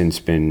has since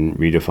been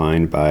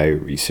redefined by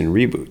recent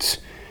reboots.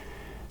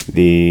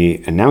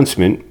 The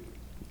announcement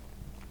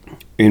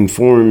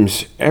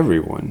informs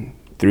everyone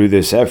through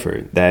this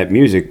effort that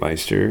Music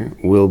Meister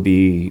will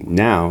be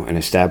now an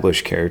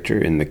established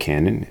character in the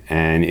canon,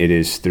 and it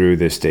is through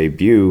this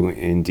debut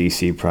in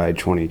DC Pride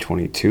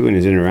 2022 and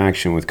his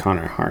interaction with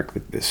Connor Hawke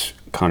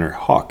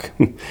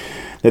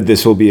that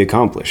this will be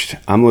accomplished.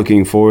 I'm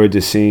looking forward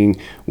to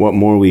seeing what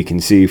more we can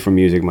see from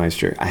Music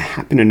Meister. I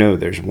happen to know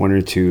there's one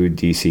or two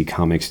DC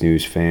Comics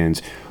News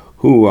fans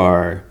who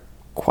are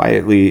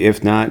quietly,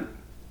 if not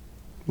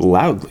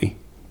loudly,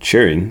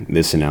 cheering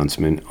this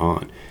announcement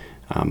on.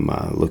 I'm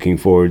looking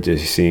forward to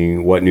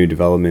seeing what new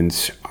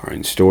developments are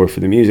in store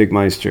for the Music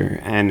Meister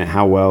and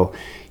how well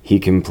he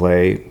can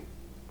play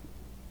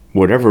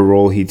whatever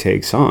role he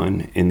takes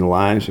on in the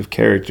lives of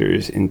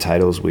characters in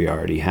titles we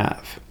already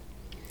have.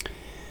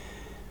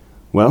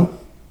 Well,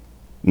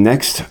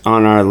 next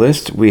on our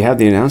list, we have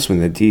the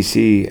announcement that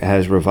DC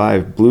has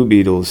revived Blue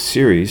Beetle's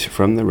series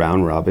from the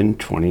Round Robin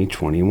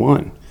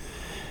 2021.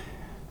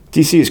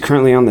 DC is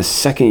currently on the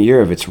second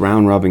year of its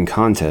Round Robin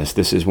contest.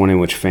 This is one in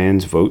which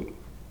fans vote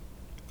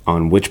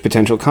on which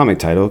potential comic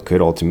title could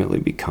ultimately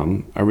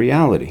become a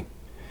reality.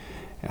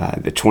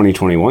 The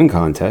 2021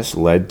 contest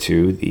led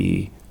to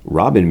the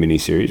Robin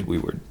miniseries.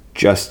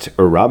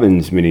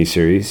 Robin's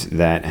miniseries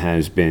that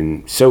has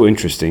been so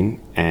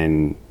interesting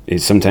and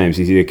is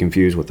sometimes easy to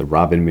confuse with the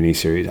Robin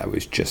miniseries I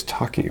was just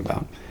talking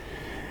about.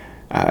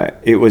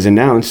 It was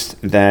announced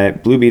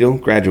that Blue Beetle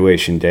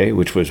Graduation Day,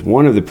 which was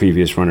one of the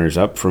previous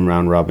runners-up from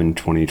Round Robin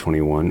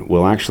 2021,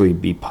 will actually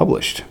be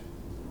published.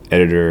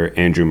 Editor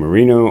Andrew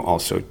Marino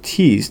also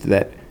teased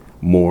that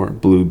more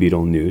Blue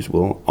Beetle news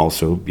will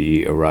also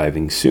be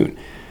arriving soon.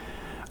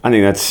 I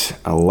think that's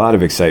a lot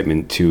of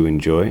excitement to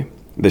enjoy.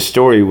 The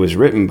story was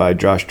written by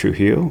Josh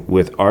Trujillo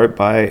with art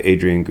by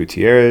Adrian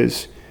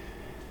Gutierrez.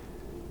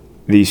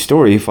 The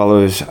story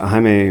follows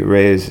Jaime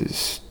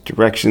Reyes'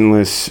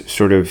 directionless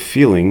sort of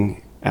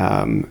feeling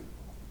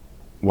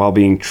while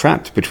being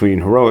trapped between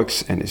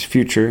heroics and his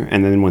future,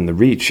 and then when the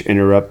Reach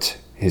interrupt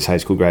his high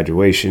school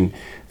graduation,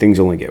 things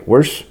only get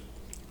worse.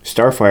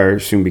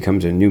 Starfire soon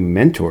becomes a new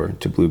mentor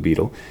to Blue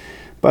Beetle,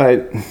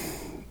 but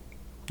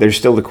there's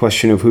still the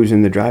question of who's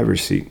in the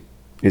driver's seat.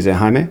 Is it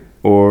Jaime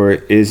or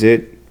is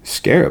it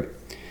Scarab?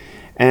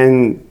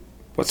 And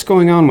what's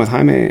going on with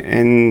Jaime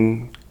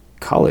in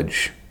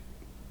college?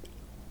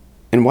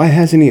 And why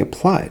hasn't he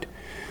applied?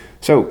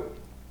 So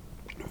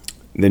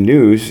the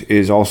news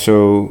is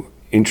also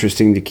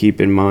interesting to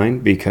keep in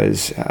mind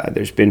because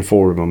there's been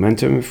forward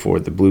momentum for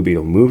the Blue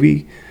Beetle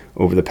movie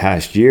over the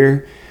past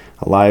year,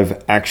 a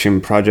live action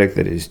project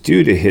that is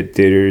due to hit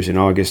theaters in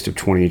August of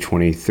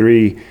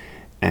 2023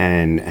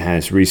 and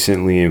has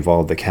recently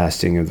involved the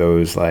casting of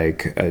those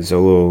like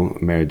Zolo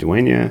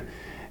Maridueña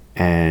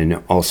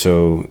and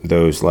also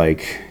those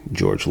like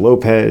George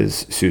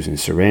Lopez, Susan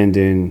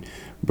Sarandon,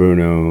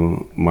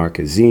 Bruno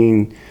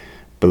Marquezine,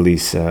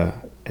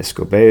 Belisa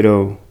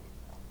Escobedo,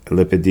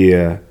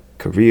 Lipidia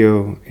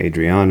Carrillo,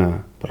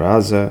 Adriana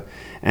Barraza,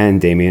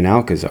 and Damian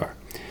Alcazar.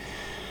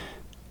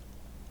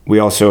 We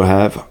also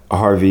have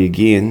Harvey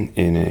Guillen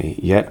in a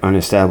yet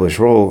unestablished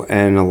role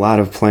and a lot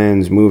of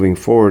plans moving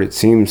forward. It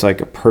seems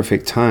like a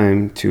perfect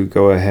time to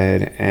go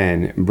ahead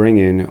and bring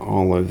in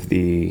all of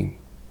the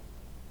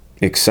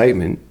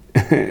excitement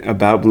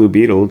about Blue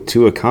Beetle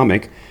to a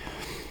comic.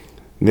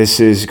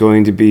 This is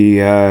going to be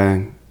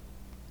a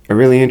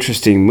really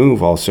interesting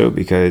move also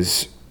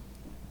because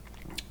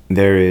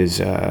there is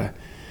an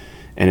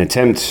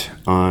attempt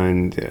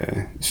on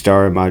the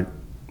star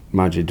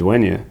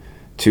Maridueña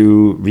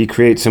to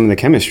recreate some of the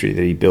chemistry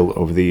that he built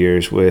over the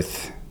years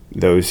with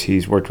those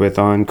he's worked with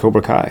on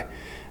Cobra Kai.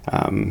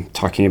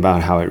 Talking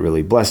about how it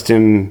really blessed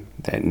him,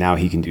 that now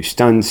he can do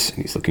stunts, and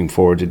he's looking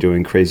forward to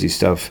doing crazy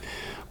stuff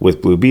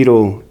with Blue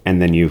Beetle,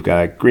 and then you've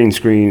got green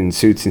screen and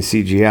suits and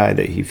CGI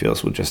that he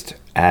feels will just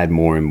add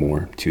more and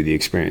more to the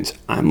experience.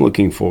 I'm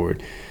looking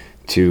forward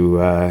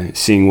to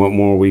seeing what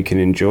more we can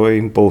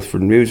enjoy, both for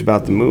news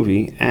about the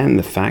movie and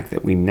the fact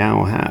that we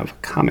now have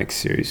a comic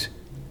series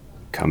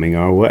coming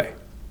our way.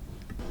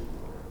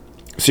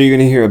 So you're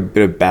going to hear a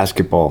bit of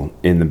basketball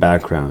in the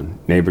background.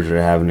 Neighbors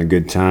are having a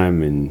good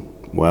time, and,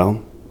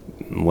 well,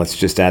 let's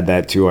just add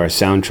that to our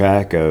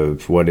soundtrack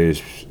of what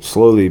is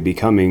slowly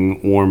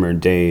becoming warmer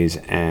days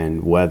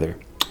and weather.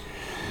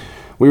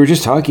 We were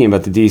just talking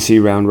about the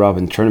DC Round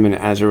Robin Tournament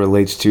as it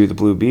relates to the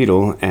Blue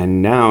Beetle,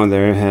 and now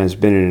there has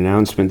been an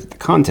announcement that the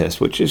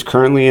contest, which is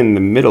currently in the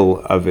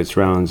middle of its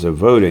rounds of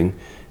voting,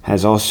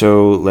 has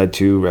also led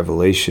to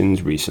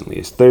revelations recently.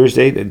 It's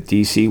Thursday that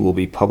DC will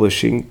be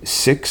publishing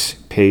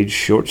 6-page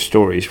short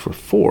stories for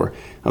 4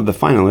 of the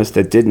finalists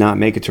that did not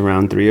make it to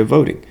round 3 of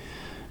voting.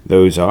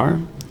 Those are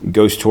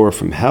Ghost Tour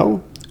from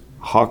Hell,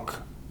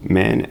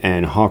 Hawkman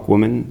and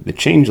Hawkwoman, The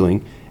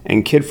Changeling,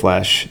 and Kid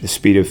Flash, The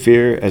Speed of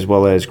Fear, as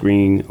well as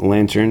Green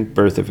Lantern,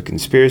 Birth of a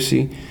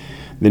Conspiracy.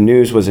 The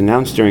news was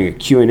announced during a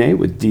Q&A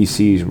with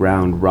DC's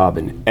Round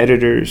Robin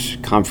editors.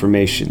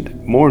 Confirmation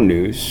that more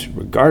news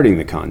regarding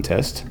the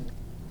contest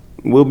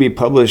will be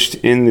published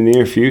in the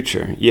near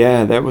future.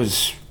 Yeah, that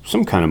was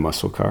some kind of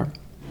muscle car.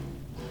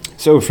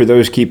 So for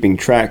those keeping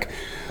track,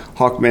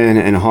 Hawkman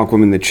and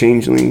Hawkwoman the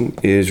Changeling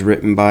is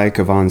written by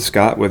Kavan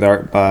Scott with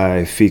art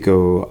by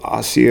Fico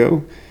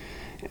Ossio.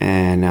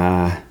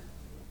 And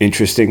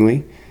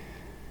interestingly,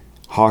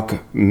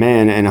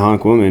 Hawkman and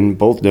Hawkwoman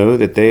both know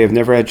that they have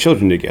never had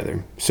children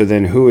together. So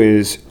then who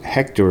is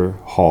Hector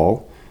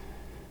Hall,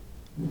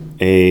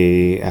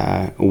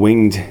 a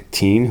winged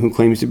teen who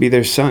claims to be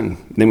their son?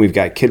 Then we've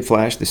got Kid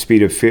Flash, The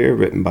Speed of Fear,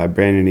 written by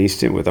Brandon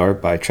Easton with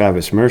art by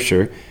Travis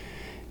Mercer.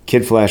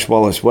 Kid Flash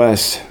Wallace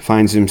West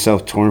finds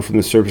himself torn from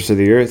the surface of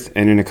the earth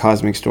and in a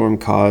cosmic storm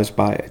caused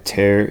by a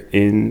tear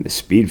in the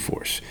Speed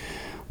Force.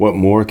 What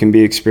more can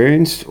be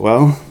experienced?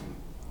 Well,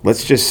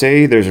 let's just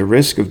say there's a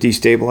risk of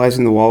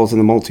destabilizing the walls in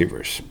the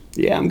multiverse.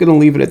 Yeah, I'm going to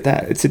leave it at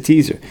that. It's a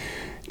teaser.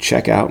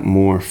 Check out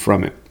more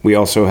from it. We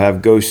also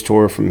have Ghost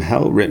Tour from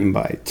Hell, written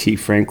by T.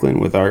 Franklin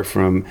with art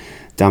from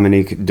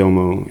Dominique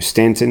Domo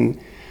Stanton.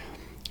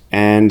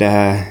 And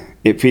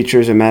it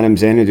features a Madame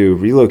Xanadu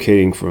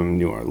relocating from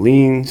New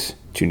Orleans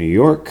to New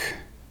York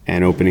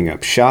and opening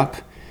up shop,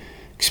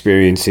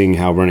 experiencing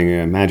how running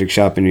a magic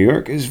shop in New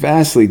York is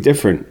vastly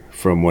different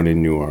from what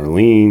in New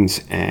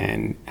Orleans,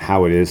 and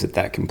how it is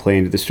that can play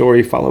into the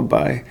story, followed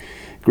by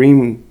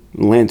Green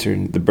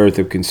Lantern, The Birth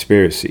of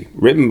Conspiracy,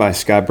 written by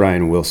Scott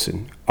Bryan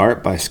Wilson,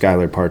 art by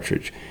Skylar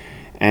Partridge,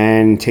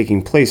 and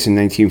taking place in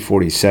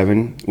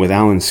 1947 with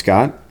Alan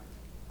Scott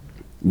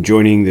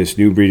joining this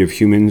new breed of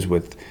humans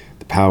with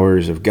the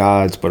powers of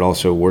gods, but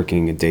also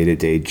working a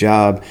day-to-day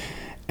job,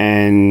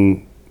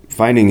 and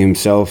finding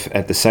himself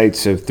at the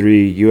sites of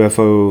 3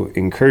 UFO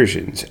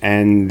incursions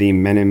and the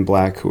men in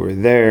black who are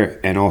there,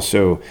 and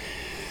also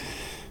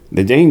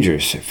the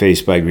dangers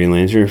faced by Green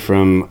Lantern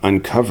from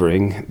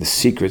uncovering the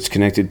secrets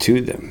connected to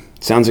them.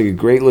 Sounds like a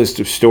great list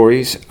of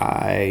stories.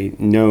 I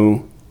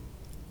know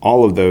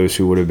all of those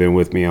who would have been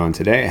with me on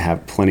today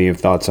have plenty of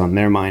thoughts on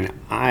their mind.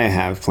 I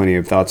have plenty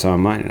of thoughts on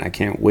mine, and I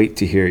can't wait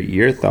to hear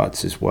your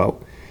thoughts as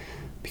well,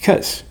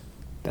 because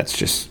that's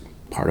just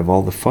part of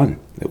all the fun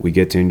that we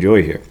get to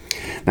enjoy here.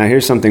 Now,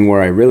 here's something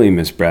where I really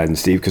miss Brad and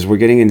Steve, because we're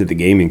getting into the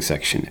gaming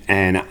section,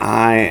 and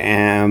I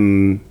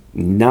am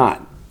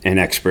not an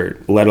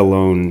expert, let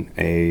alone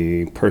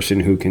a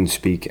person who can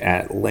speak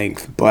at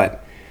length,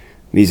 but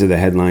these are the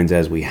headlines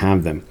as we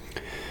have them.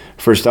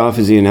 First off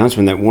is the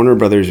announcement that Warner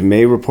Brothers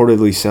may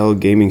reportedly sell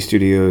gaming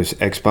studios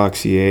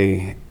Xbox,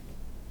 EA,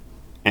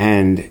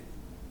 and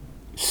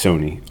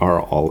Sony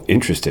are all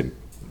interested.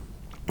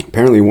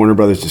 Apparently, Warner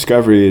Brothers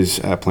Discovery is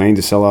planning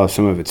to sell off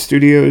some of its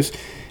studios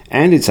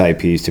and its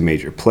IPs to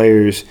major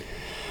players.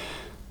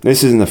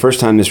 This isn't the first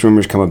time this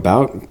rumor's come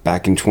about.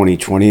 Back in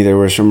 2020, there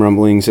were some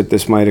rumblings that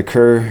this might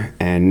occur,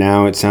 and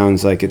now it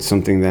sounds like it's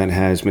something that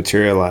has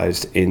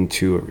materialized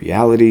into a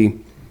reality.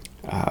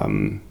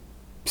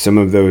 Some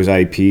of those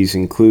IPs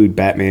include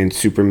Batman,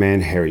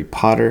 Superman, Harry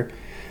Potter.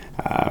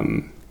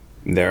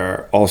 There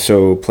are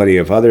also plenty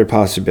of other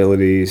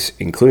possibilities,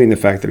 including the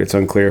fact that it's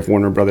unclear if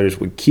Warner Brothers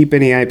would keep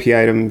any IP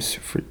items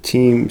for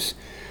teams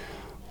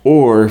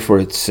or for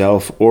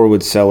itself, or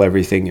would sell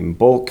everything in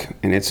bulk.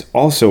 And it's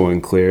also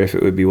unclear if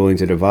it would be willing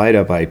to divide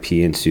up IP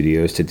and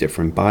studios to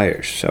different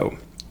buyers. So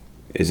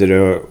is it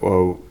a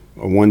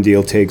one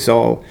deal takes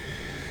all?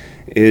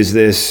 Is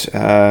this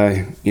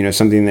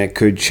something that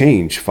could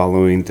change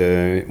following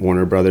the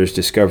Warner Brothers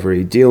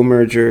Discovery deal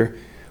merger?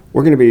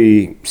 We're going to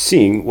be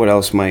seeing what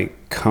else might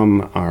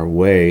come our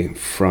way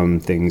from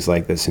things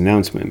like this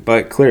announcement.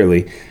 But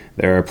clearly,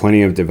 there are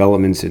plenty of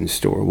developments in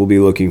store. We'll be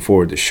looking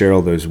forward to share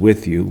all those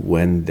with you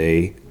when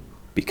they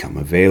become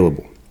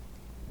available.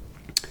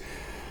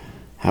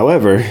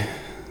 However,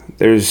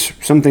 there's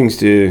some things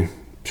to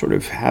sort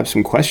of have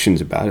some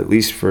questions about, at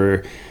least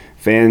for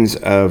fans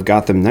of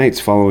Gotham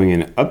Knights, following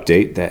an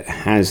update that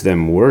has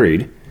them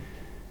worried.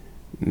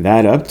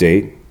 That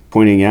update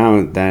pointing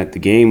out that the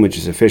game, which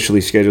is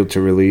officially scheduled to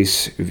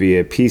release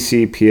via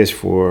PC,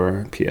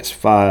 PS4,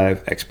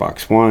 PS5,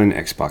 Xbox One,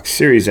 Xbox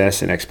Series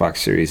S, and Xbox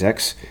Series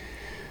X,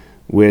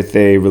 with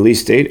a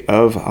release date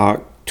of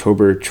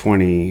October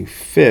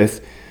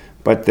 25th,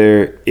 but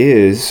there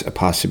is a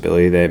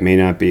possibility that it may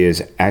not be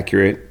as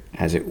accurate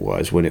as it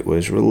was when it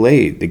was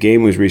relayed. The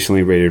game was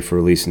recently rated for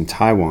release in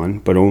Taiwan,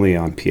 but only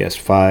on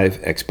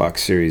PS5, Xbox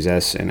Series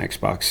S, and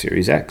Xbox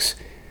Series X.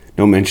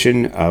 No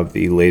mention of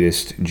the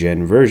latest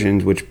gen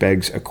versions, which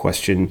begs a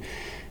question: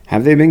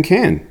 have they been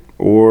canned?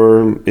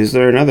 Or is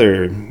there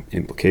another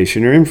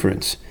implication or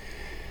inference?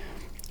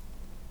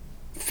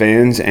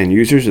 Fans and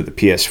users of the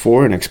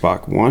PS4 and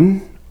Xbox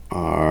One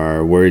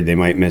are worried they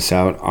might miss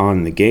out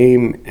on the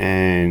game,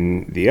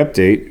 and the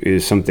update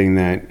is something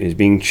that is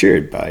being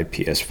cheered by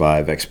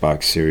PS5,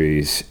 Xbox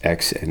Series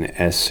X and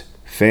S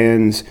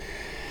fans.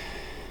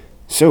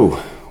 So,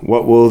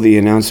 what will the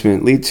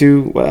announcement lead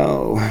to?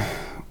 Well,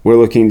 we're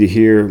looking to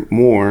hear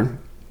more.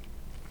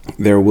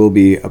 There will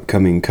be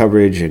upcoming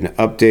coverage and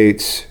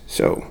updates.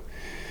 So,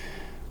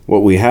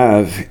 what we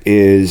have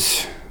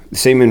is the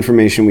same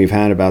information we've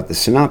had about the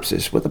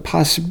synopsis, with the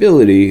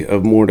possibility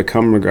of more to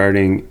come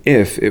regarding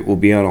if it will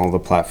be on all the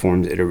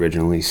platforms it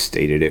originally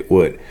stated it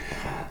would.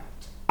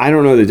 I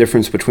don't know the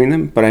difference between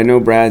them, but I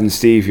know Brad and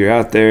Steve, you're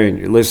out there and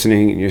you're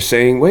listening and you're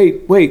saying,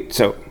 wait.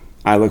 So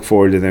I look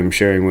forward to them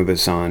sharing with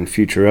us on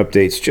future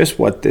updates just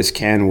what this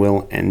can,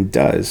 will, and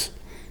does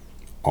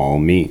all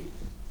mean.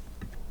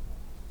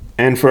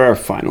 And for our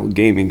final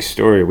gaming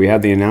story, we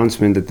have the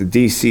announcement that the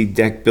DC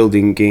deck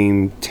building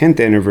game 10th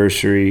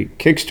anniversary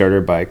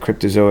Kickstarter by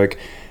Cryptozoic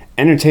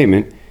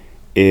Entertainment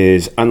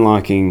is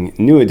unlocking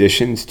new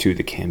additions to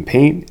the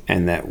campaign,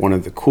 and that one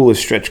of the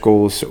coolest stretch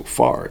goals so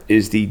far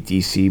is the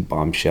DC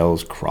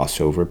Bombshells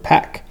crossover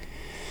pack.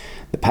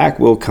 The pack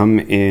will come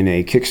in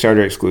a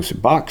Kickstarter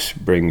exclusive box,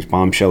 brings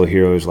Bombshell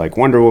heroes like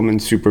Wonder Woman,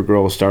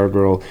 Supergirl,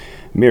 Stargirl,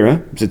 Mira,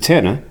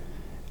 Zatanna,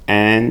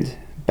 and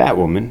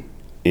Batwoman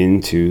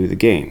into the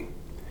game.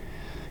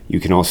 You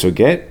can also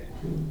get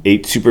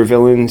 8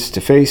 supervillains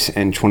to face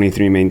and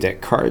 23 main deck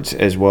cards,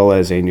 as well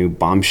as a new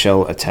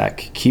Bombshell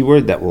attack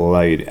keyword that will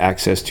allow you to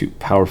access to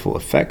powerful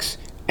effects.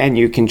 And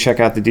you can check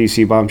out the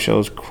DC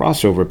Bombshells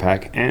crossover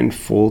pack and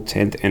full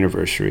 10th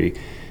anniversary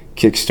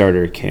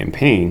Kickstarter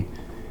campaign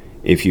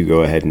if you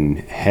go ahead and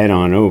head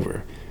on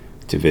over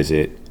to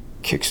visit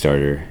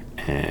Kickstarter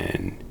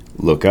and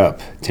look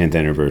up 10th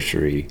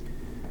anniversary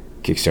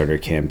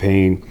Kickstarter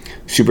campaign.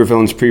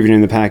 Supervillains previewed in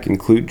the pack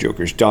include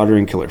Joker's daughter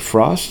and Killer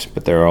Frost,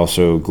 but there are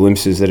also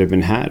glimpses that have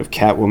been had of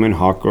Catwoman,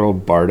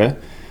 Hawkgirl,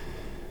 Barda,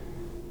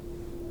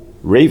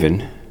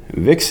 Raven,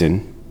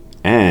 Vixen,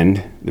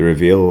 and the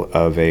reveal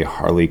of a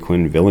Harley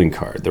Quinn villain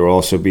card. There will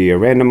also be a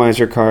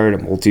randomizer card, a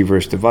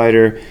multiverse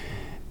divider,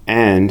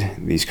 and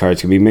these cards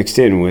can be mixed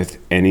in with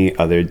any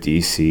other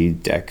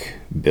DC deck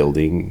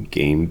building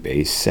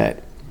game-based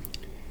set.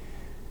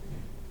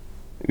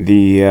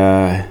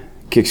 The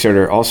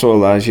Kickstarter also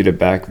allows you to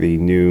back the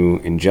new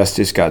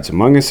Injustice Gods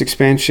Among Us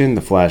expansion,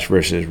 the Flash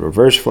vs.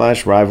 Reverse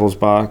Flash Rivals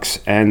box,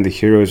 and the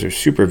Heroes or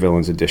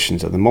Supervillains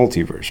editions of the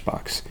Multiverse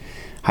box.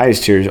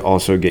 Highest tiers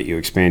also get you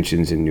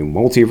expansions in new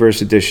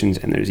Multiverse editions,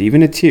 and there's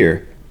even a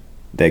tier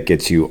that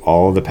gets you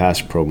all the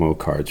past promo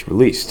cards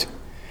released.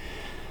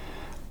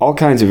 All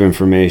kinds of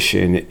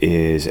information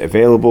is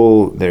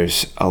available.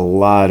 There's a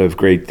lot of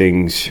great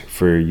things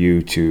for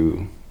you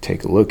to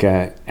take a look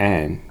at,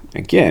 and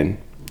again,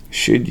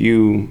 should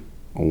you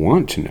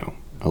want to know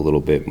a little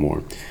bit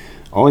more,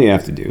 all you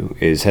have to do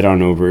is head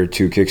on over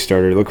to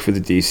Kickstarter, look for the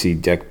DC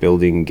deck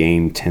building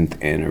game 10th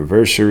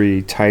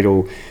anniversary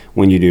title.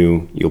 When you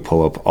do, you'll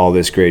pull up all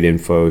this great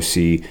info,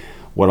 see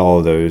what all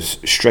of those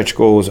stretch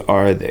goals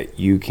are that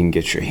you can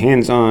get your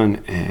hands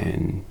on,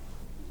 and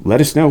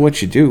let us know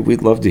what you do.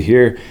 We'd love to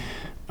hear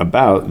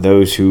about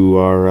those who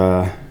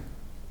are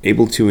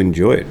able to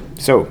enjoy it.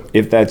 So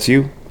if that's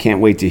you,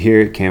 can't wait to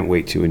hear it, can't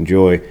wait to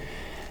enjoy.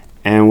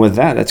 And with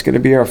that, that's going to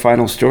be our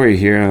final story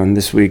here on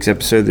this week's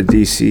episode of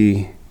the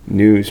DC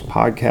News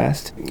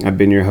Podcast. I've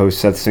been your host,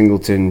 Seth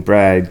Singleton.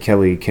 Brad,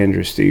 Kelly,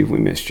 Kendra, Steve, we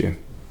missed you.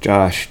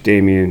 Josh,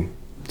 Damien,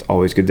 it's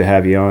always good to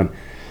have you on.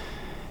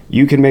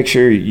 You can make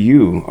sure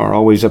you are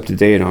always up to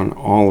date on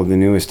all of the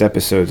newest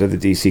episodes of the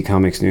DC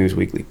Comics News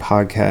Weekly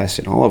Podcast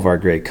and all of our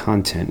great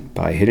content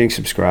by hitting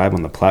subscribe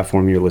on the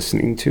platform you're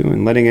listening to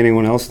and letting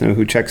anyone else know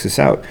who checks us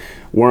out.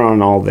 We're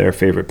on all their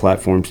favorite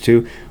platforms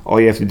too. All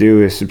you have to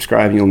do is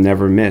subscribe and you'll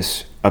never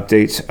miss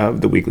updates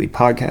of the weekly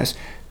podcast,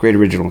 great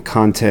original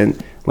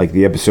content like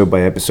the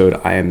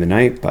episode-by-episode I Am the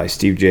Night by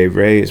Steve J.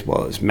 Ray, as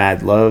well as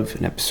Mad Love,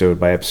 an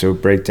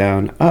episode-by-episode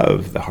breakdown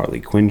of The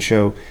Harley Quinn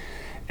Show,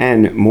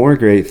 and more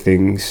great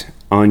things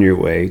on your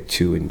way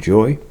to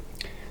enjoy.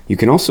 You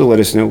can also let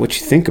us know what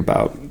you think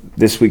about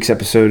this week's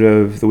episode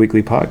of the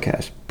weekly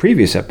podcast,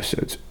 previous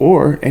episodes,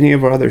 or any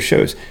of our other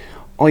shows.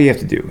 All you have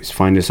to do is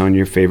find us on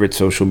your favorite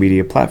social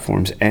media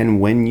platforms,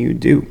 and when you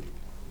do,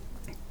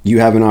 you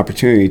have an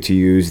opportunity to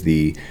use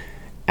the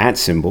 @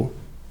 symbol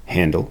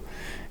handle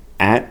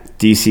at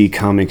DC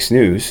Comics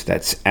News.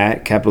 That's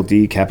at capital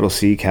D, capital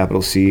C,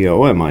 capital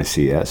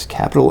COMICS,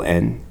 capital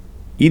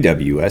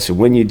NEWS. And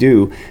when you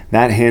do,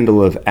 that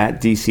handle of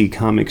at DC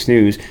Comics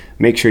News,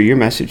 make sure your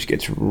message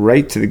gets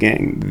right to the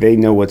gang. They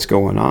know what's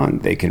going on.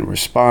 They can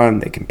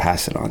respond. They can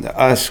pass it on to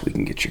us. We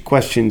can get your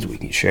questions. We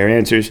can share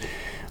answers.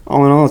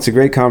 All in all, it's a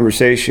great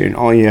conversation.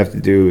 All you have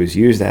to do is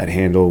use that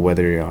handle,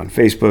 whether you're on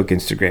Facebook,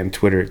 Instagram,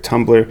 Twitter,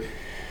 Tumblr.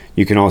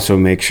 You can also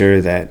make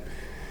sure that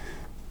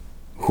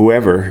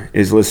whoever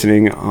is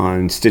listening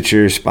on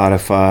Stitcher,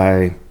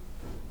 Spotify,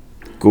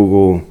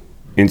 Google,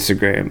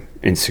 Instagram,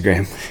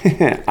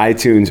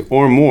 iTunes,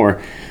 or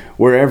more,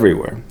 we're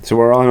everywhere. So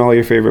we're on all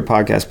your favorite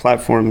podcast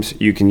platforms.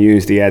 You can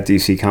use the at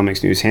DC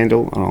Comics News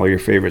handle on all your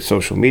favorite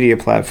social media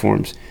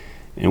platforms.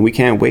 And we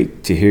can't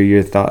wait to hear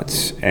your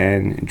thoughts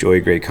and enjoy a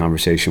great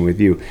conversation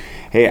with you.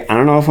 Hey, I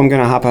don't know if I'm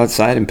going to hop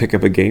outside and pick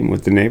up a game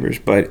with the neighbors,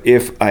 but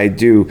if I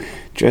do,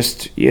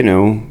 just,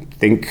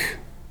 think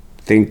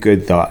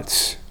good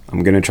thoughts.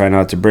 I'm going to try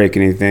not to break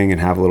anything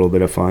and have a little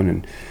bit of fun,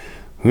 and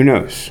who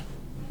knows,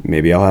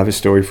 maybe I'll have a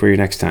story for you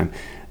next time.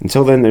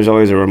 Until then, there's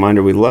always a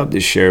reminder we love to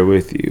share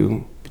with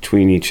you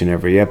between each and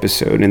every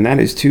episode, and that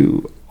is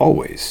to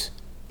always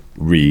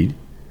read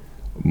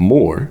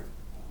more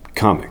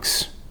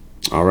comics.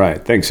 All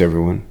right, thanks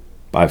everyone.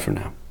 Bye for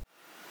now.